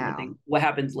dissect this I Tamara know. thing. What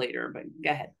happens later? But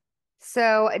go ahead.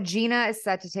 So Gina is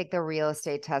set to take the real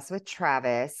estate test with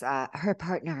Travis, her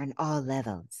partner on all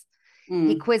levels. He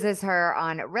Mm. quizzes her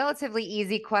on relatively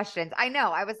easy questions. I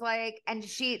know. I was like, and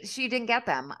she didn't get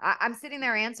them. I'm sitting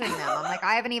there answering them. I'm like,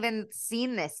 I haven't even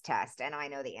seen this test, and I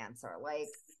know the answer. Like,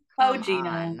 Oh, come Gina.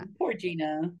 on. Poor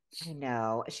Gina. I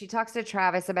know. She talks to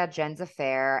Travis about Jen's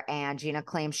affair, and Gina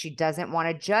claims she doesn't want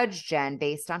to judge Jen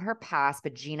based on her past,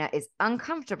 but Gina is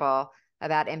uncomfortable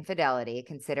about infidelity,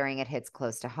 considering it hits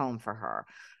close to home for her.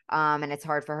 And it's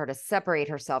hard for her to separate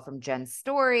herself from Jen's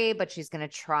story, but she's going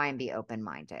to try and be open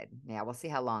minded. Yeah, we'll see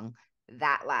how long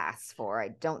that lasts for. I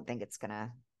don't think it's going to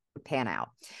pan out.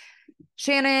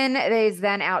 Shannon is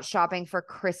then out shopping for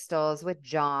crystals with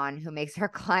John, who makes her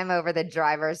climb over the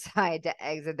driver's side to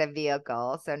exit the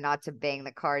vehicle so not to bang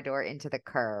the car door into the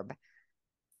curb.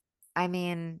 I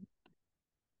mean,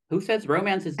 Who says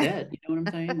romance is dead? You know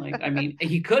what I'm saying? Like, I mean,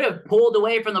 he could have pulled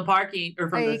away from the parking or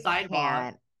from the I sidewalk,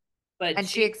 can't. but And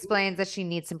she she, explains that she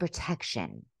needs some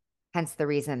protection, hence the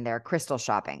reason they're crystal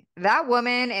shopping. That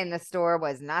woman in the store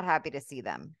was not happy to see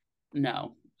them.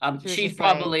 no. She was She's just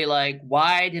like, probably like,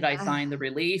 why did I "Ugh, sign the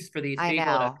release for these I people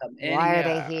to know. come in Why are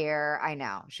they here? here? I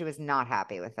know. She was not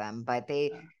happy with them, but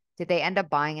they did they end up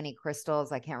buying any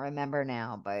crystals? I can't remember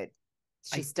now, but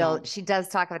I don't. she does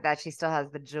talk about that. She still has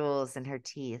the jewels in her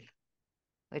teeth,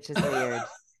 which is weird.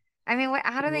 I mean,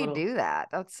 how do A they little. do that?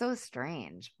 That's so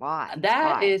strange. Why?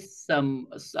 That Why? is some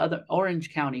other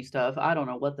Orange County stuff. I don't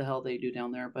know what the hell they do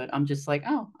down there, but I'm just like,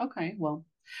 oh, okay, well,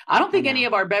 I don't I think any know.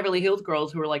 of our Beverly Hills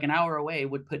girls who are like an hour away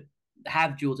would put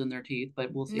have jewels in their teeth,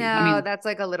 but we'll see. I No, mean, that's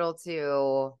like a little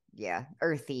too, yeah,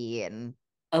 earthy and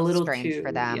a little strange for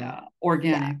too, them. yeah, Yeah,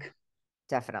 organic.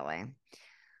 definitely.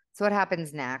 So what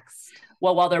happens next?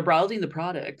 Well, while they're browsing the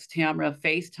products, Tamra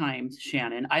FaceTimes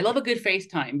Shannon. I love a good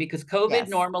FaceTime because COVID Yes.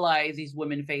 normalized these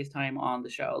women FaceTime on the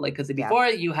show. Like, because Yep. before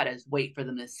you had to wait for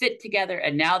them to sit together,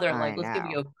 and now they're I like, let's give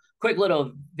you know. a quick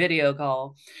little video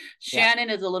call. Yep. Shannon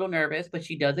is a little nervous, but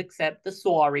she does accept the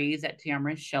soirees that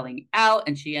Tamra is shelling out,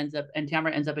 and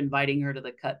Tamra ends up inviting her to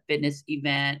the Cut Fitness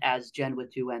event as Jen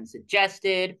with two N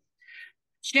suggested.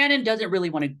 Shannon doesn't really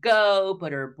want to go,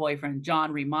 but her boyfriend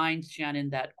John reminds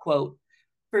Shannon that, quote,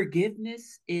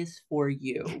 forgiveness is for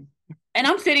you. And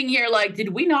I'm sitting here like, did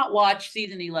we not watch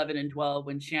season 11 and 12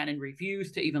 when Shannon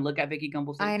refused to even look at Vicky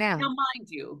Gunvalson? I Now, know. mind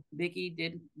you, Vicky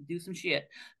did do some shit,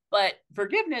 but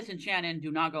forgiveness and Shannon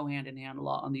do not go hand in hand a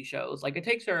lot on these shows. Like, it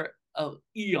takes her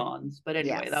eons. But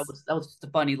anyway, that Yes. was that was just a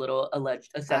funny little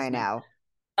alleged I assessment. know.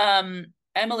 Um,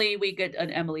 Emily, we get an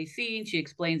Emily scene. She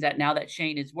explains that now that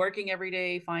Shane is working every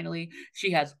day, finally,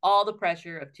 she has all the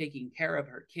pressure of taking care of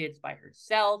her kids by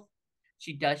herself.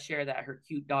 She does share that her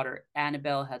cute daughter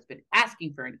Annabelle has been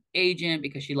asking for an agent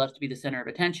because she loves to be the center of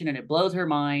attention, and it blows her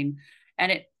mind.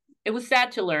 And it was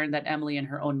sad to learn that Emily and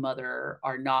her own mother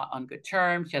are not on good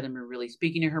terms. She hasn't been really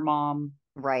speaking to her mom.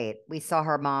 Right. We saw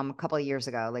her mom a couple of years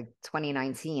ago, like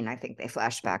 2019, I think they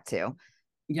flashed back to.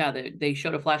 Yeah, they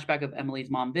showed a flashback of Emily's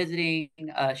mom visiting.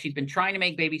 She's been trying to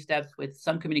make baby steps with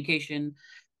some communication,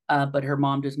 but her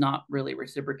mom does not really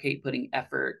reciprocate putting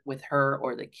effort with her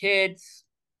or the kids.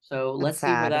 So That's let's see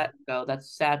where sad. that goes. That's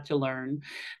sad to learn.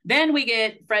 Then we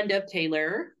get friend of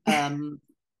Taylor.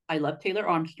 I love Taylor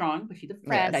Armstrong, but she's a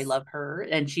friend. I Yes. love her,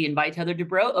 and she invites Heather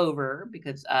Dubrow over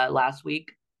because last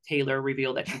week Taylor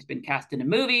revealed that she's been cast in a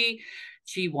movie.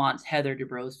 She wants Heather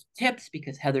Dubrow's tips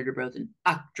because Heather Dubrow's an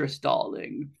actress,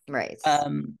 darling. Right. They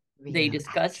Real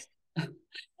discuss actress.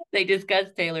 they discuss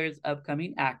Taylor's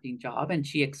upcoming acting job, and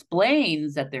she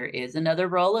explains that there is another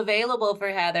role available for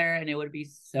Heather, and it would be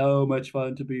so much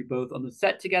fun to be both on the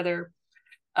set together.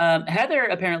 Heather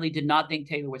apparently did not think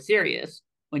Taylor was serious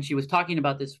when she was talking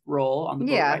about this role on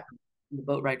Yeah. the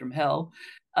boat ride from hell.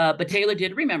 But Taylor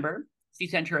did remember. She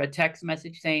sent her a text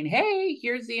message saying, "Hey,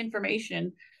 here's the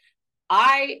information."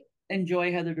 I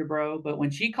enjoy Heather Dubrow, but when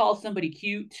she calls somebody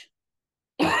cute,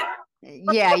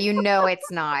 Yeah, you know it's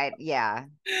not. Yeah,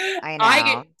 I I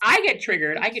get know. I get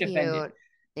triggered. You're I get offended cute.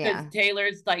 because Yeah.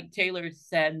 Taylor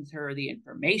sends her the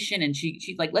information and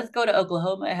she's like, let's go to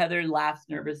Oklahoma. Heather laughs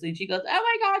nervously and she goes, oh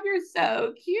my god, you're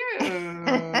so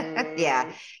Yeah.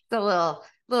 cute. It's a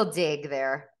little dig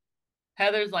there.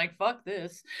 Heather's like, fuck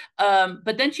this.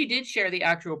 But then she did share the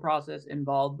actual process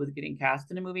involved with getting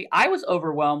cast in a movie. I was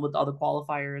overwhelmed with all the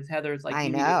qualifiers. Heather's like, I you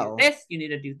need to do know. this, you need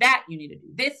to do that, you need to do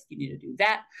this, you need to do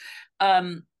that.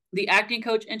 Um, the acting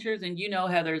coach enters, and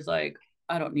Heather's like,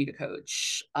 I don't need a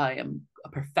coach. I am a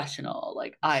professional.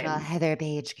 Like, I am Heather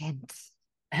Page Kent.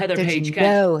 Heather Don't Page you Kent.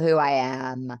 know who I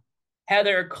am?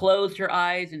 Heather closed her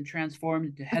eyes and transformed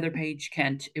into Heather Page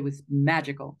Kent. It was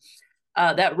magical.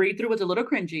 That read through was a little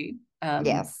cringy.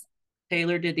 Yes.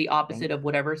 Taylor did the I opposite think. of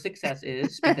whatever success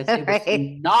is because it was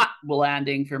Right. not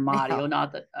landing for No. Mario.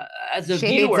 Not that as a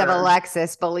Shades of viewer.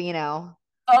 Alexis Bellino.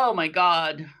 Oh my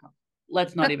god,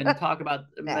 let's not even talk about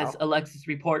Miss No. Alexis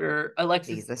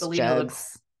Jesus Bellino,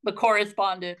 jugs. the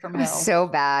correspondent from It was hell. so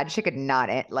bad. She could not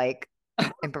like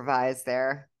improvise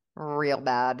there. Real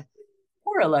bad.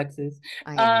 Poor Alexis.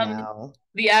 I Um, know.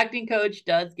 the acting coach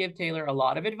does give Taylor a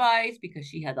lot of advice because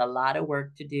she has a lot of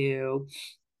work to do.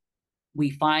 We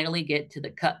finally get to the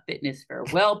Cut Fitness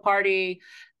farewell party.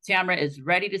 Tamara is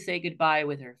ready to say goodbye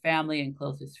with her family and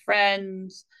closest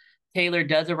friends. Taylor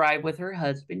does arrive with her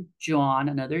husband, John,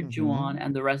 another Hmm. John,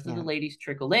 and the rest of the Yeah. ladies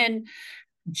trickle in.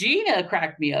 Gina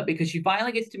cracked me up because she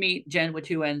finally gets to meet Jen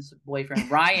Watuen's boyfriend,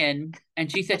 Ryan.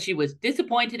 And she said she was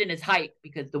disappointed in his height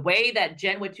because the way that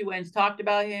Jen Watuen's talked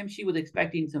about him, she was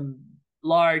expecting some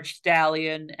large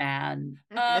stallion. And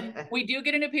we do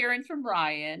get an appearance from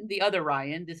Ryan, the other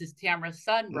Ryan. This is Tamara's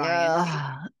son, Ryan. See,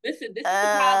 Ugh. this is the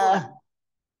Uh, problem.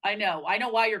 I know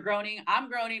why you're groaning. I'm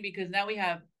groaning because now we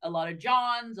have a lot of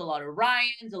Johns, a lot of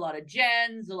Ryans, a lot of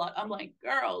Jens, a lot. I'm like,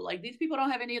 girl, like these people don't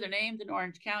have any other names in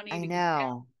Orange County I because,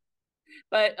 know.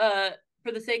 but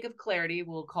for the sake of clarity,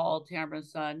 we'll call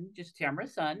Tamara's son just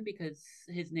Tamara's son because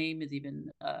his name is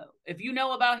even, if you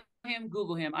know about him,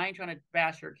 Google him. I ain't trying to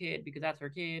bash her kid because that's her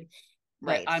kid, but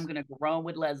Right. I'm going to groan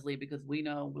with Leslie because we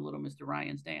know where little Mr.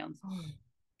 Ryan stands.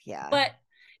 Yeah. But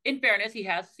in fairness, he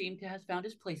has seemed to have found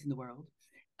his place in the world.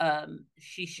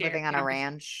 She shared Living on a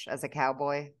ranch as a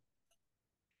cowboy.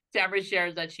 Tamara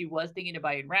shares that she was thinking of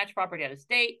buying ranch property out of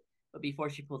state. But before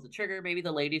she pulls the trigger, maybe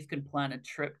the ladies can plan a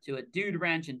trip to a dude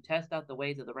ranch and test out the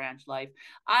ways of the ranch life.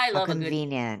 I How love a good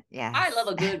convenient. I Yes. love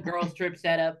a good girls trip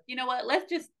setup. You know what? Let's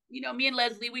just, me and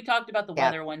Leslie, we talked about the Yep,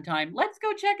 weather one time. Let's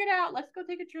go check it out. Let's go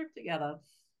take a trip together.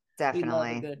 We love a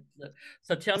definitely. good trip.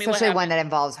 So tell me what Especially one happened that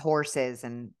involves horses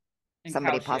and in cow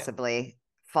somebody shit. possibly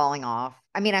falling off.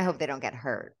 I mean, I hope they don't get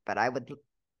hurt, but I would,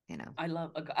 you know, I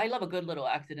love a good little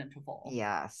accidental fall.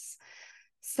 yes.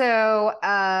 So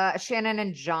Shannon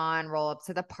and John roll up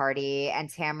to the party, and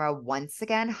Tamara once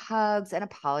again hugs and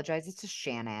apologizes to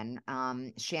Shannon.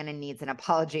 Shannon needs an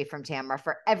apology from Tamara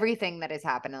for everything that has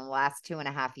happened in the last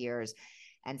 2.5 years.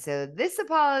 And so this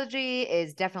apology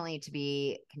is definitely to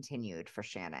be continued for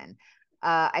Shannon.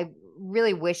 I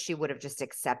really wish she would have just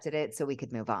accepted it so we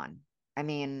could move on. I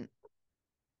mean,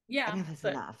 Yeah, enough is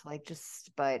but enough. Like,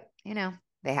 just, but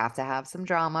they have to have some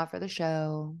drama for the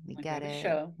show. We like we get have a it.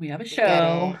 show. We have a We get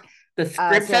show. it. The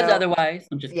script says So otherwise.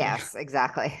 I'm just kidding. yes,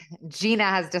 exactly. Gina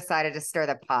has decided to stir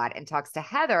the pot and talks to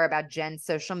Heather about Jen's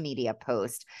social media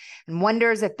post and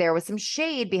wonders if there was some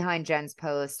shade behind Jen's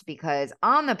post because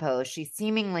on the post, she's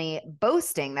seemingly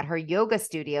boasting that her yoga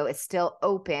studio is still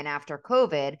open after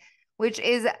COVID, which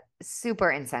is super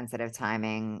insensitive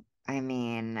timing. I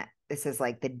mean, this is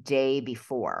like the day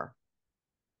before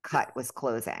Cut was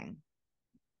closing.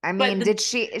 I But mean, is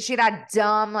she that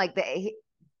dumb? Like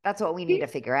that's what we need to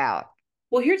figure out.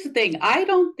 well, here's the thing. I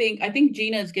think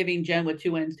Gina is giving Jen with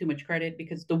two N's too much credit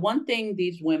because the one thing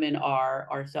these women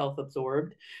are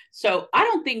self-absorbed. So I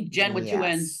don't think Jen with two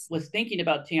N's Yes. was thinking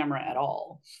about Tamara at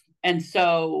all. And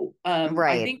so I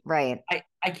Right, think right.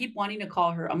 I keep wanting to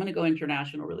call her. I'm going to go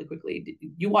international really quickly.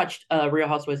 You watched Real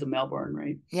Housewives of Melbourne,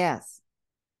 right? Yes.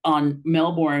 On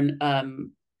Melbourne,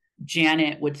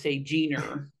 Janet would say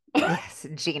Jeaner. Yes.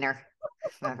 Jeaner.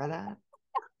 Remember that?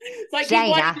 So I keep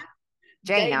wanting Jaina. to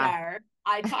Jaina. Janer.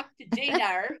 I talked to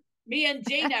Janer. Me and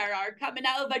Janer are coming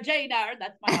over Janer.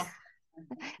 That's my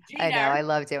I know. Janer. I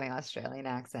love doing Australian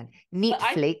accent. But Neat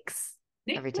I flakes.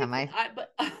 Every Netflix. time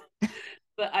I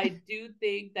But I do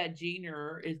think that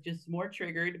Jeaner is just more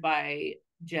triggered by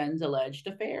Jen's alleged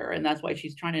affair, and that's why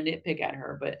she's trying to nitpick at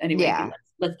her. But anyway, yeah,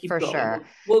 let's keep for going. sure.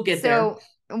 We'll get there.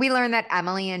 So we learned that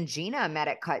Emily and Gina met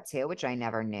at Cut Two, which I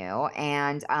never knew.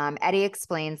 And Eddie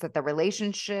explains that the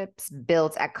relationships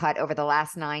built at Cut over the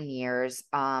last 9 years,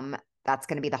 that's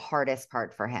going to be the hardest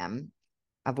part for him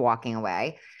of walking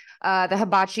away. The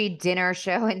hibachi dinner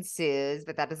show ensues,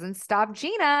 but that doesn't stop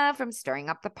Gina from stirring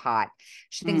up the pot.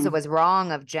 She thinks it Mm. was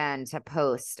wrong of Jen to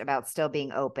post about still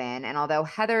being open. And although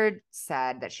Heather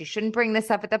said that she shouldn't bring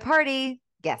this up at the party,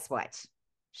 guess what?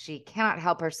 She cannot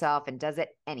help herself and does it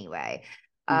anyway.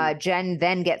 Mm. Jen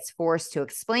then gets forced to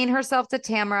explain herself to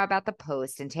Tamara about the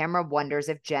post, and Tamara wonders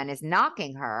if Jen is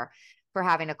knocking her for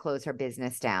having to close her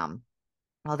business down.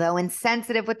 Although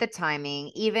insensitive with the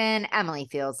timing, even Emily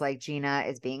feels like Gina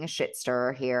is being a shit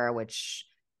stirrer here, which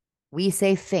we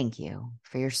say thank you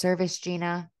for your service,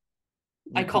 Gina.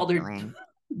 I You keep called her going.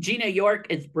 Gina York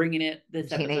is bringing it this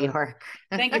Gina episode. York.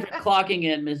 Thank you for clocking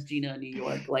in, Miss Gina New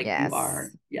York, like you Yes. are.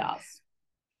 Yes.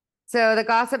 So the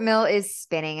gossip mill is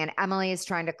spinning, and Emily is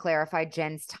trying to clarify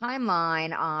Jen's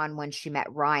timeline on when she met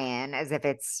Ryan, as if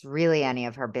it's really any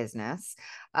of her business.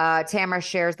 Tamara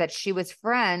shares that she was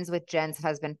friends with Jen's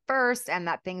husband first, and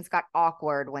that things got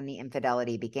awkward when the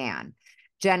infidelity began.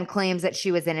 Jen claims that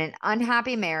she was in an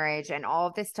unhappy marriage, and all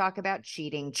of this talk about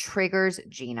cheating triggers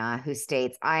Gina, who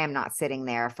states, I am not sitting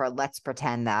there for let's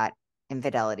pretend that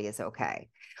infidelity is okay,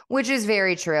 which is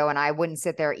very true. And I wouldn't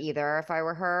sit there either if I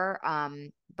were her.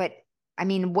 But I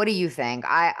mean, what do you think?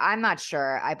 I'm not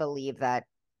sure. I believe that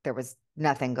there was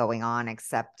nothing going on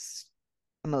except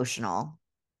emotional.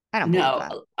 I don't believe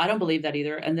that. No, I don't believe that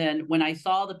either. And then when I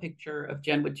saw the picture of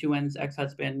Jen with two N's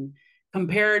ex-husband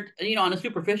compared, on a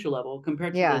superficial level,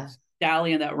 compared to the Yeah.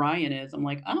 stallion that Ryan is, I'm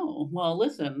like, oh, well,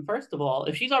 listen, first of all,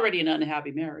 if she's already in an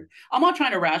unhappy marriage, I'm not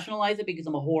trying to rationalize it because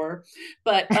I'm a whore,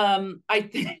 but I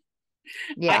think I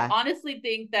Yeah, honestly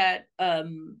think that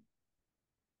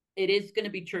it is going to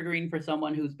be triggering for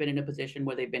someone who's been in a position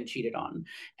where they've been cheated on.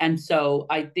 And so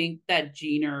I think that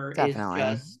Jeaner is definitely.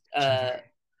 just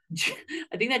Gina.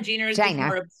 I think that Jeaner is just Gina.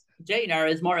 more Jeaner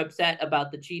is more upset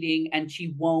about the cheating and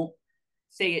she won't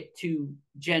say it to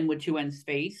Jen with two N's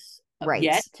face Right.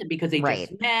 yet because they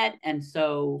just Right. met. And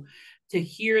so to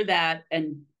hear that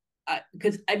and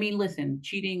because I mean, listen,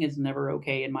 cheating is never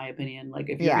okay in my opinion. Like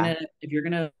Yeah. if you're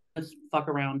gonna fuck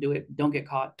around, do it. Don't get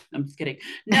caught. I'm just kidding.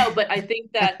 No, but I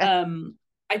think that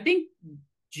I think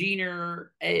Jeaner,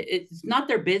 it's not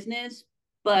their business,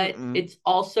 but Mm-mm. it's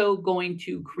also going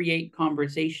to create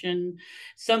conversation.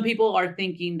 Some people are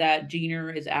thinking that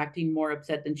Jeaner is acting more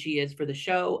upset than she is for the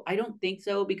show. I don't think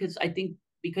so, because I think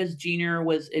because Jeaner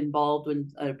was involved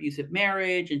in an abusive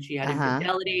marriage and she had Uh-huh.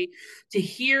 infidelity, to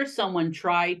hear someone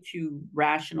try to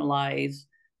rationalize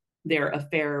their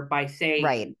affair by saying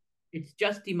Right. it's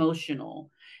just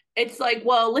emotional. It's like,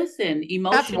 well, listen, That's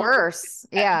emotional worse.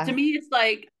 to Yeah. me, it's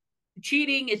like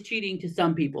cheating is cheating to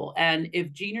some people. And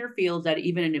if Jeaner feels that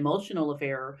even an emotional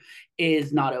affair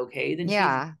is not okay, then she's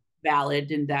Yeah.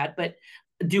 valid in that. But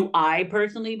do I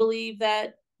personally believe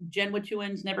that Jen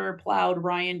Wituins never plowed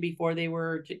Ryan before they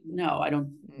were? No, I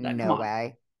don't. That come No on, way.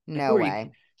 like No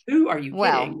way. who are you kidding?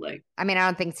 Well, Like, I mean, I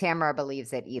don't think Tamara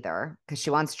believes it either because she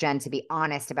wants Jen to be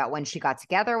honest about when she got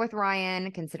together with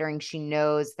Ryan, considering she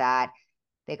knows that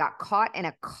they got caught in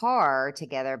a car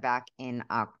together back in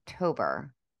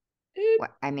October.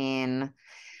 What I mean,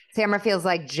 Tamara feels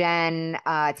like Jen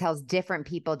tells different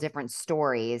people different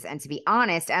stories. And to be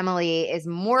honest, Emily is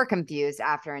more confused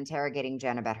after interrogating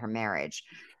Jen about her marriage.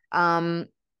 Um,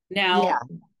 yeah, now,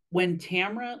 when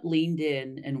Tamra leaned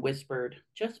in and whispered,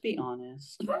 "Just be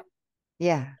honest,"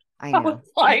 yeah, I I was know.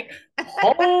 like,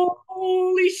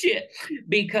 holy shit.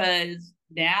 Because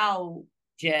now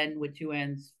Jen with two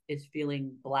N's is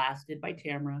feeling blasted by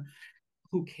Tamra,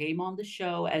 who came on the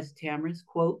show as Tamra's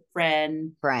quote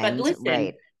friend. But Friend, listen,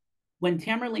 right. when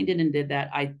Tamra leaned in and did that,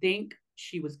 I think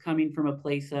she was coming from a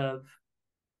place of,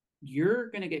 you're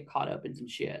going to get caught up in some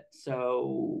shit.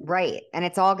 So Right. And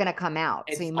it's all going to come out.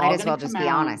 So it's you might all as going well to come just be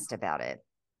out. honest about it.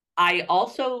 I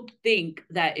also think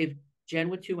that if Jen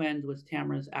with two N's was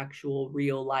Tamara's actual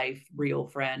real life, real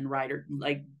friend, writer,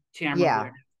 like Tamara Yeah,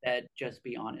 wouldn't have said, just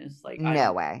be honest. Like, I no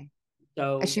don't. way.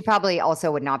 So, She probably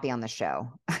also would not be on the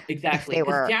show if exactly. they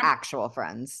Because were Tamara, actual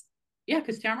friends. yeah,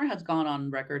 because Tamara has gone on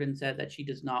record and said that she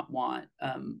does not want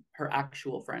her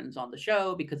actual friends on the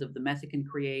show because of the mess it can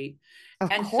create. Of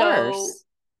And so course.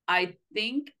 I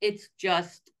think it's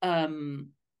just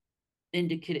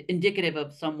indicative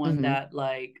of someone Hmm. that,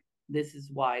 like, this is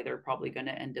why they're probably going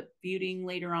to end up feuding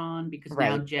later on, because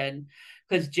now Right.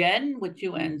 Jen with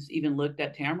two N's even looked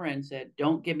at Tamara and said,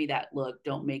 don't give me that look,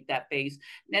 don't make that face.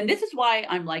 And this is why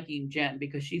I'm liking Jen,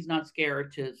 because she's not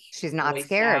scared to She's not voice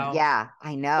scared. out, Yeah, I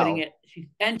putting know.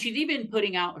 it, she's even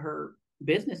putting out her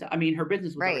business. I mean, her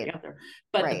business was already Right. out there,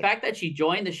 but the Right. fact that she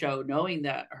joined the show knowing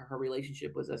that her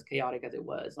relationship was as chaotic as it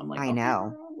was, I'm like, I okay, know.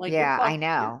 girl, like Yeah, I you're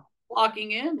know.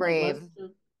 clocking in, like Brave.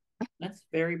 that's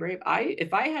very brave.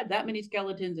 If I had that many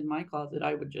skeletons in my closet,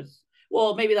 I would just,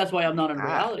 well, maybe that's why I'm My not on a God.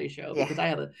 reality show, Yeah. because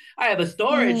I have a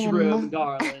storage room, Um,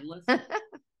 darling. Listen,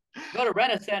 go to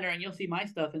Rent a Center and you'll see my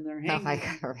stuff in there oh my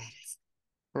hanging. God.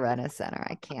 Rent a center.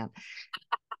 I can't.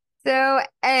 So,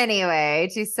 anyway,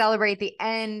 to celebrate the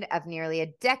end of nearly a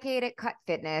decade at Cut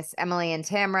Fitness, Emily and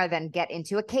Tamara then get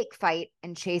into a cake fight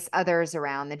and chase others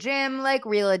around the gym like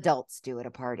real adults do at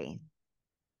a party.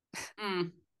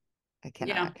 Mm, I yeah,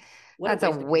 cannot. what a That's a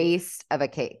waste of cake. waste of a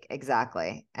cake.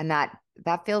 Exactly. And that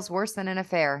feels worse than an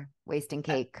affair, wasting Uh,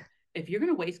 cake. if you're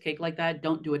gonna waste cake like that,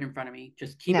 don't do it in front of me.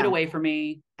 Just keep it No, away from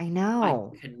me. I I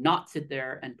know. cannot sit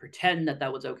there and pretend that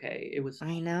that was okay. It was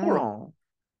I horrible. know.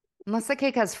 Unless the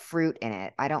cake has fruit in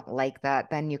it. I don't like that.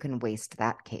 Then you can waste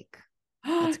that cake.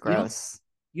 That's you don't gross.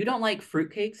 you don't like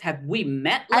fruitcakes? Have we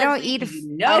met, I don't Leslie? eat Do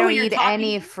you I know who don't you're eat talking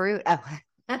any to? fruit. Oh.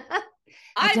 I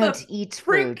I'm don't a eat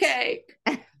fruit. fruitcake.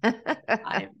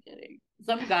 I am kidding.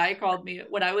 Some guy called me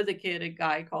when I was a kid. A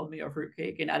guy called me a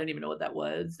fruitcake, and I didn't even know what that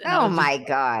was. And Oh my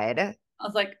God. I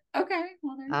was like, okay,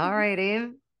 well, there you All go. righty.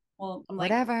 Well, I'm like,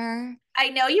 Whatever. I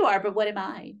know you are, but what am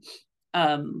I?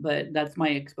 But that's my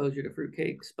exposure to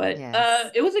fruitcakes. But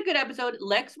Yes. it was a good episode.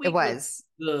 Next It week looks was.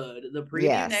 good. The preview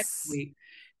next Yes. week,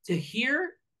 to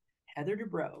hear Heather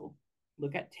Dubrow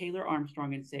look at Taylor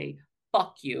Armstrong and say,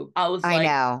 fuck you. I was I like,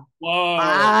 know. whoa,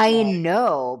 I like,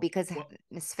 know because what?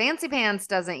 Miss Fancy Pants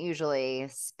doesn't usually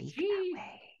speak that She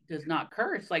way. does not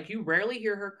curse. Like, you rarely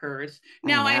hear her curse. I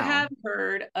Now, I know. have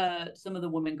heard some of the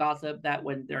women gossip that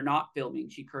when they're not filming,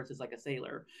 she curses like a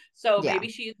sailor. So Yeah. maybe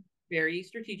she's very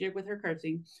strategic with her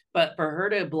cursing. But for her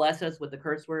to bless us with the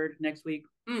curse word next week,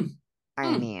 I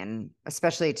mm. mean,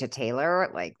 especially to Taylor,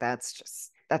 like that's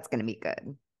gonna be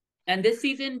good. And this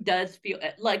season does feel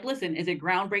like, listen, is it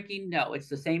groundbreaking? No, it's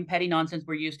the same petty nonsense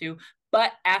we're used to.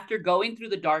 But after going through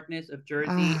the darkness of Jersey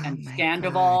Oh and my God.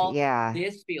 Scandival, Yeah.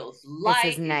 this feels This is light.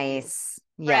 It feels nice.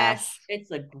 Yes, fresh.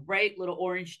 It's a great little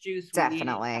orange juice we needed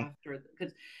definitely. after,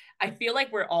 because I feel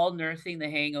like we're all nursing the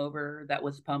hangover that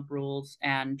was Pump Rules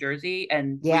and Jersey,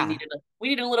 and Yeah. we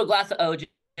needed a little glass of OJ.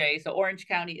 So Orange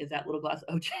County is that little glass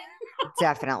of OJ.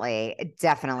 Definitely.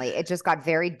 Definitely. It just got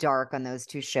very dark on those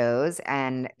two shows.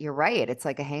 And you're right. It's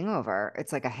like a hangover.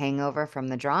 It's like a hangover from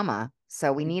the drama.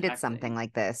 So we needed something Exactly.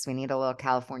 like this. We need a little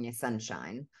California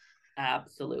sunshine.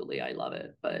 Absolutely. I love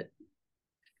it. But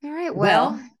All right.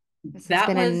 Well, well, this has that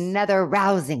been was, another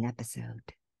rousing episode.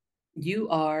 you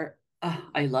are,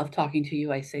 I love talking to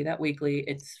you. I say that weekly.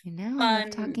 It's You know, I love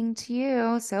fun. talking to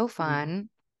you. So We fun.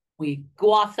 we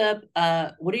gossip.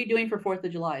 What are you doing for 4th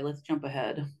of July? Let's jump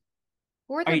ahead.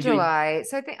 Fourth Are of you doing July.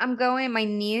 So I think I'm going. My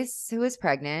niece, who is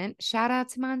pregnant, shout out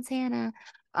to Montana.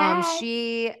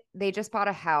 Hey. They just bought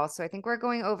a house. So I think we're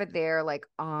going over there like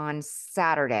on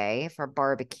Saturday for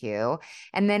barbecue.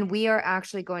 And then we are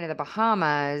actually going to the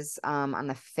Bahamas on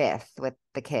the 5th with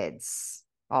the kids.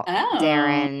 All, Oh,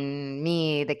 Darren,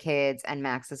 me, the kids, and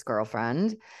Max's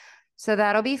girlfriend. So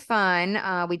that'll be fun.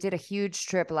 We did a huge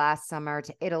trip last summer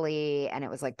to Italy, and it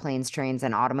was like planes, trains,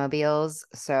 and automobiles.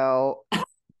 So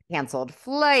canceled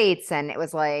flights. And it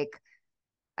was like,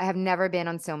 I have never been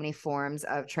on so many forms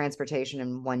of transportation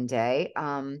in one day.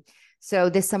 So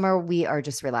this summer we are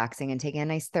just relaxing and taking a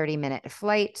nice 30-minute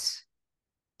flight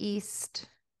east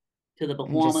to the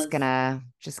and Bahamas,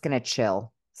 just gonna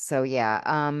chill. So yeah,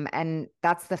 and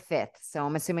that's the 5th. So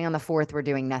I'm assuming on the 4th we're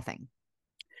doing nothing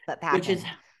but which is,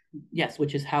 packing. yes,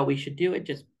 which is how we should do it.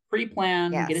 Just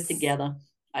pre-plan, get it Yes. together.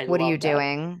 I What are you love that.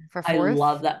 doing for I 4th?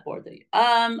 love that 4th.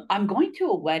 I'm going to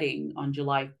a wedding on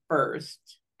July 1st.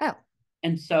 Oh,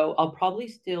 And so I'll probably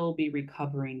still be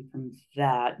recovering from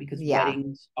that because yeah.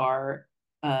 weddings are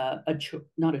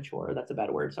not a chore. That's a bad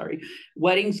word. Sorry.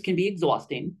 Weddings can be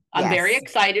exhausting. I'm very Yes.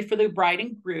 excited for the bride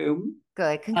and groom.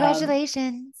 Good. Um,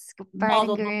 Congratulations, bride and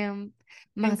Mazel tov. groom.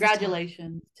 Mazel tov.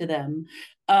 Congratulations to them.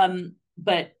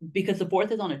 But because the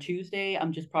 4th is on a Tuesday,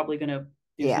 I'm just probably going to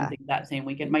do Yeah. something that same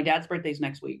weekend. My dad's birthday's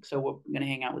next week, so we're going to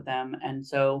hang out with them. And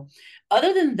so,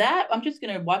 other than that, I'm just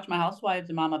going to watch my housewives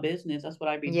and mind my business. That's what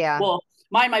I'd be, Yeah. well,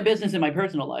 mind my business in my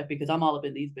personal life because I'm all up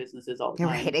in these businesses all the time.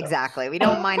 Right. So, Exactly. We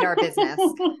don't mind our business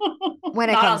when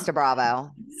it not comes to on,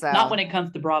 Bravo. not So, when it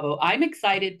comes to Bravo. I'm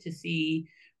excited to see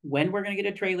when we're going to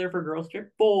get a trailer for Girls Trip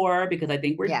 4 because I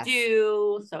think we're yes,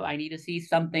 due. So I need to see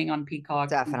something on Peacock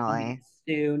sometime definitely.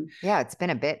 soon. Yeah. It's been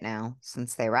a bit now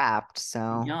since they wrapped.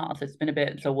 So, Yeah, so it's been a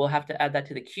bit. So we'll have to add that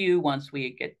to the queue once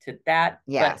we get to that.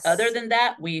 But other yes. than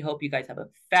that, we hope you guys have a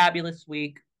fabulous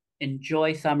week.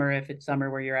 Enjoy summer if it's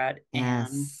summer where you're at. And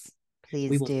Yes. we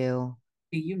Please will do.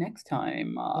 see you next time.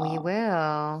 We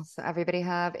will. So, everybody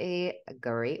have a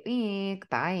great week.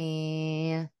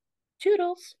 Bye.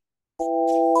 Toodles.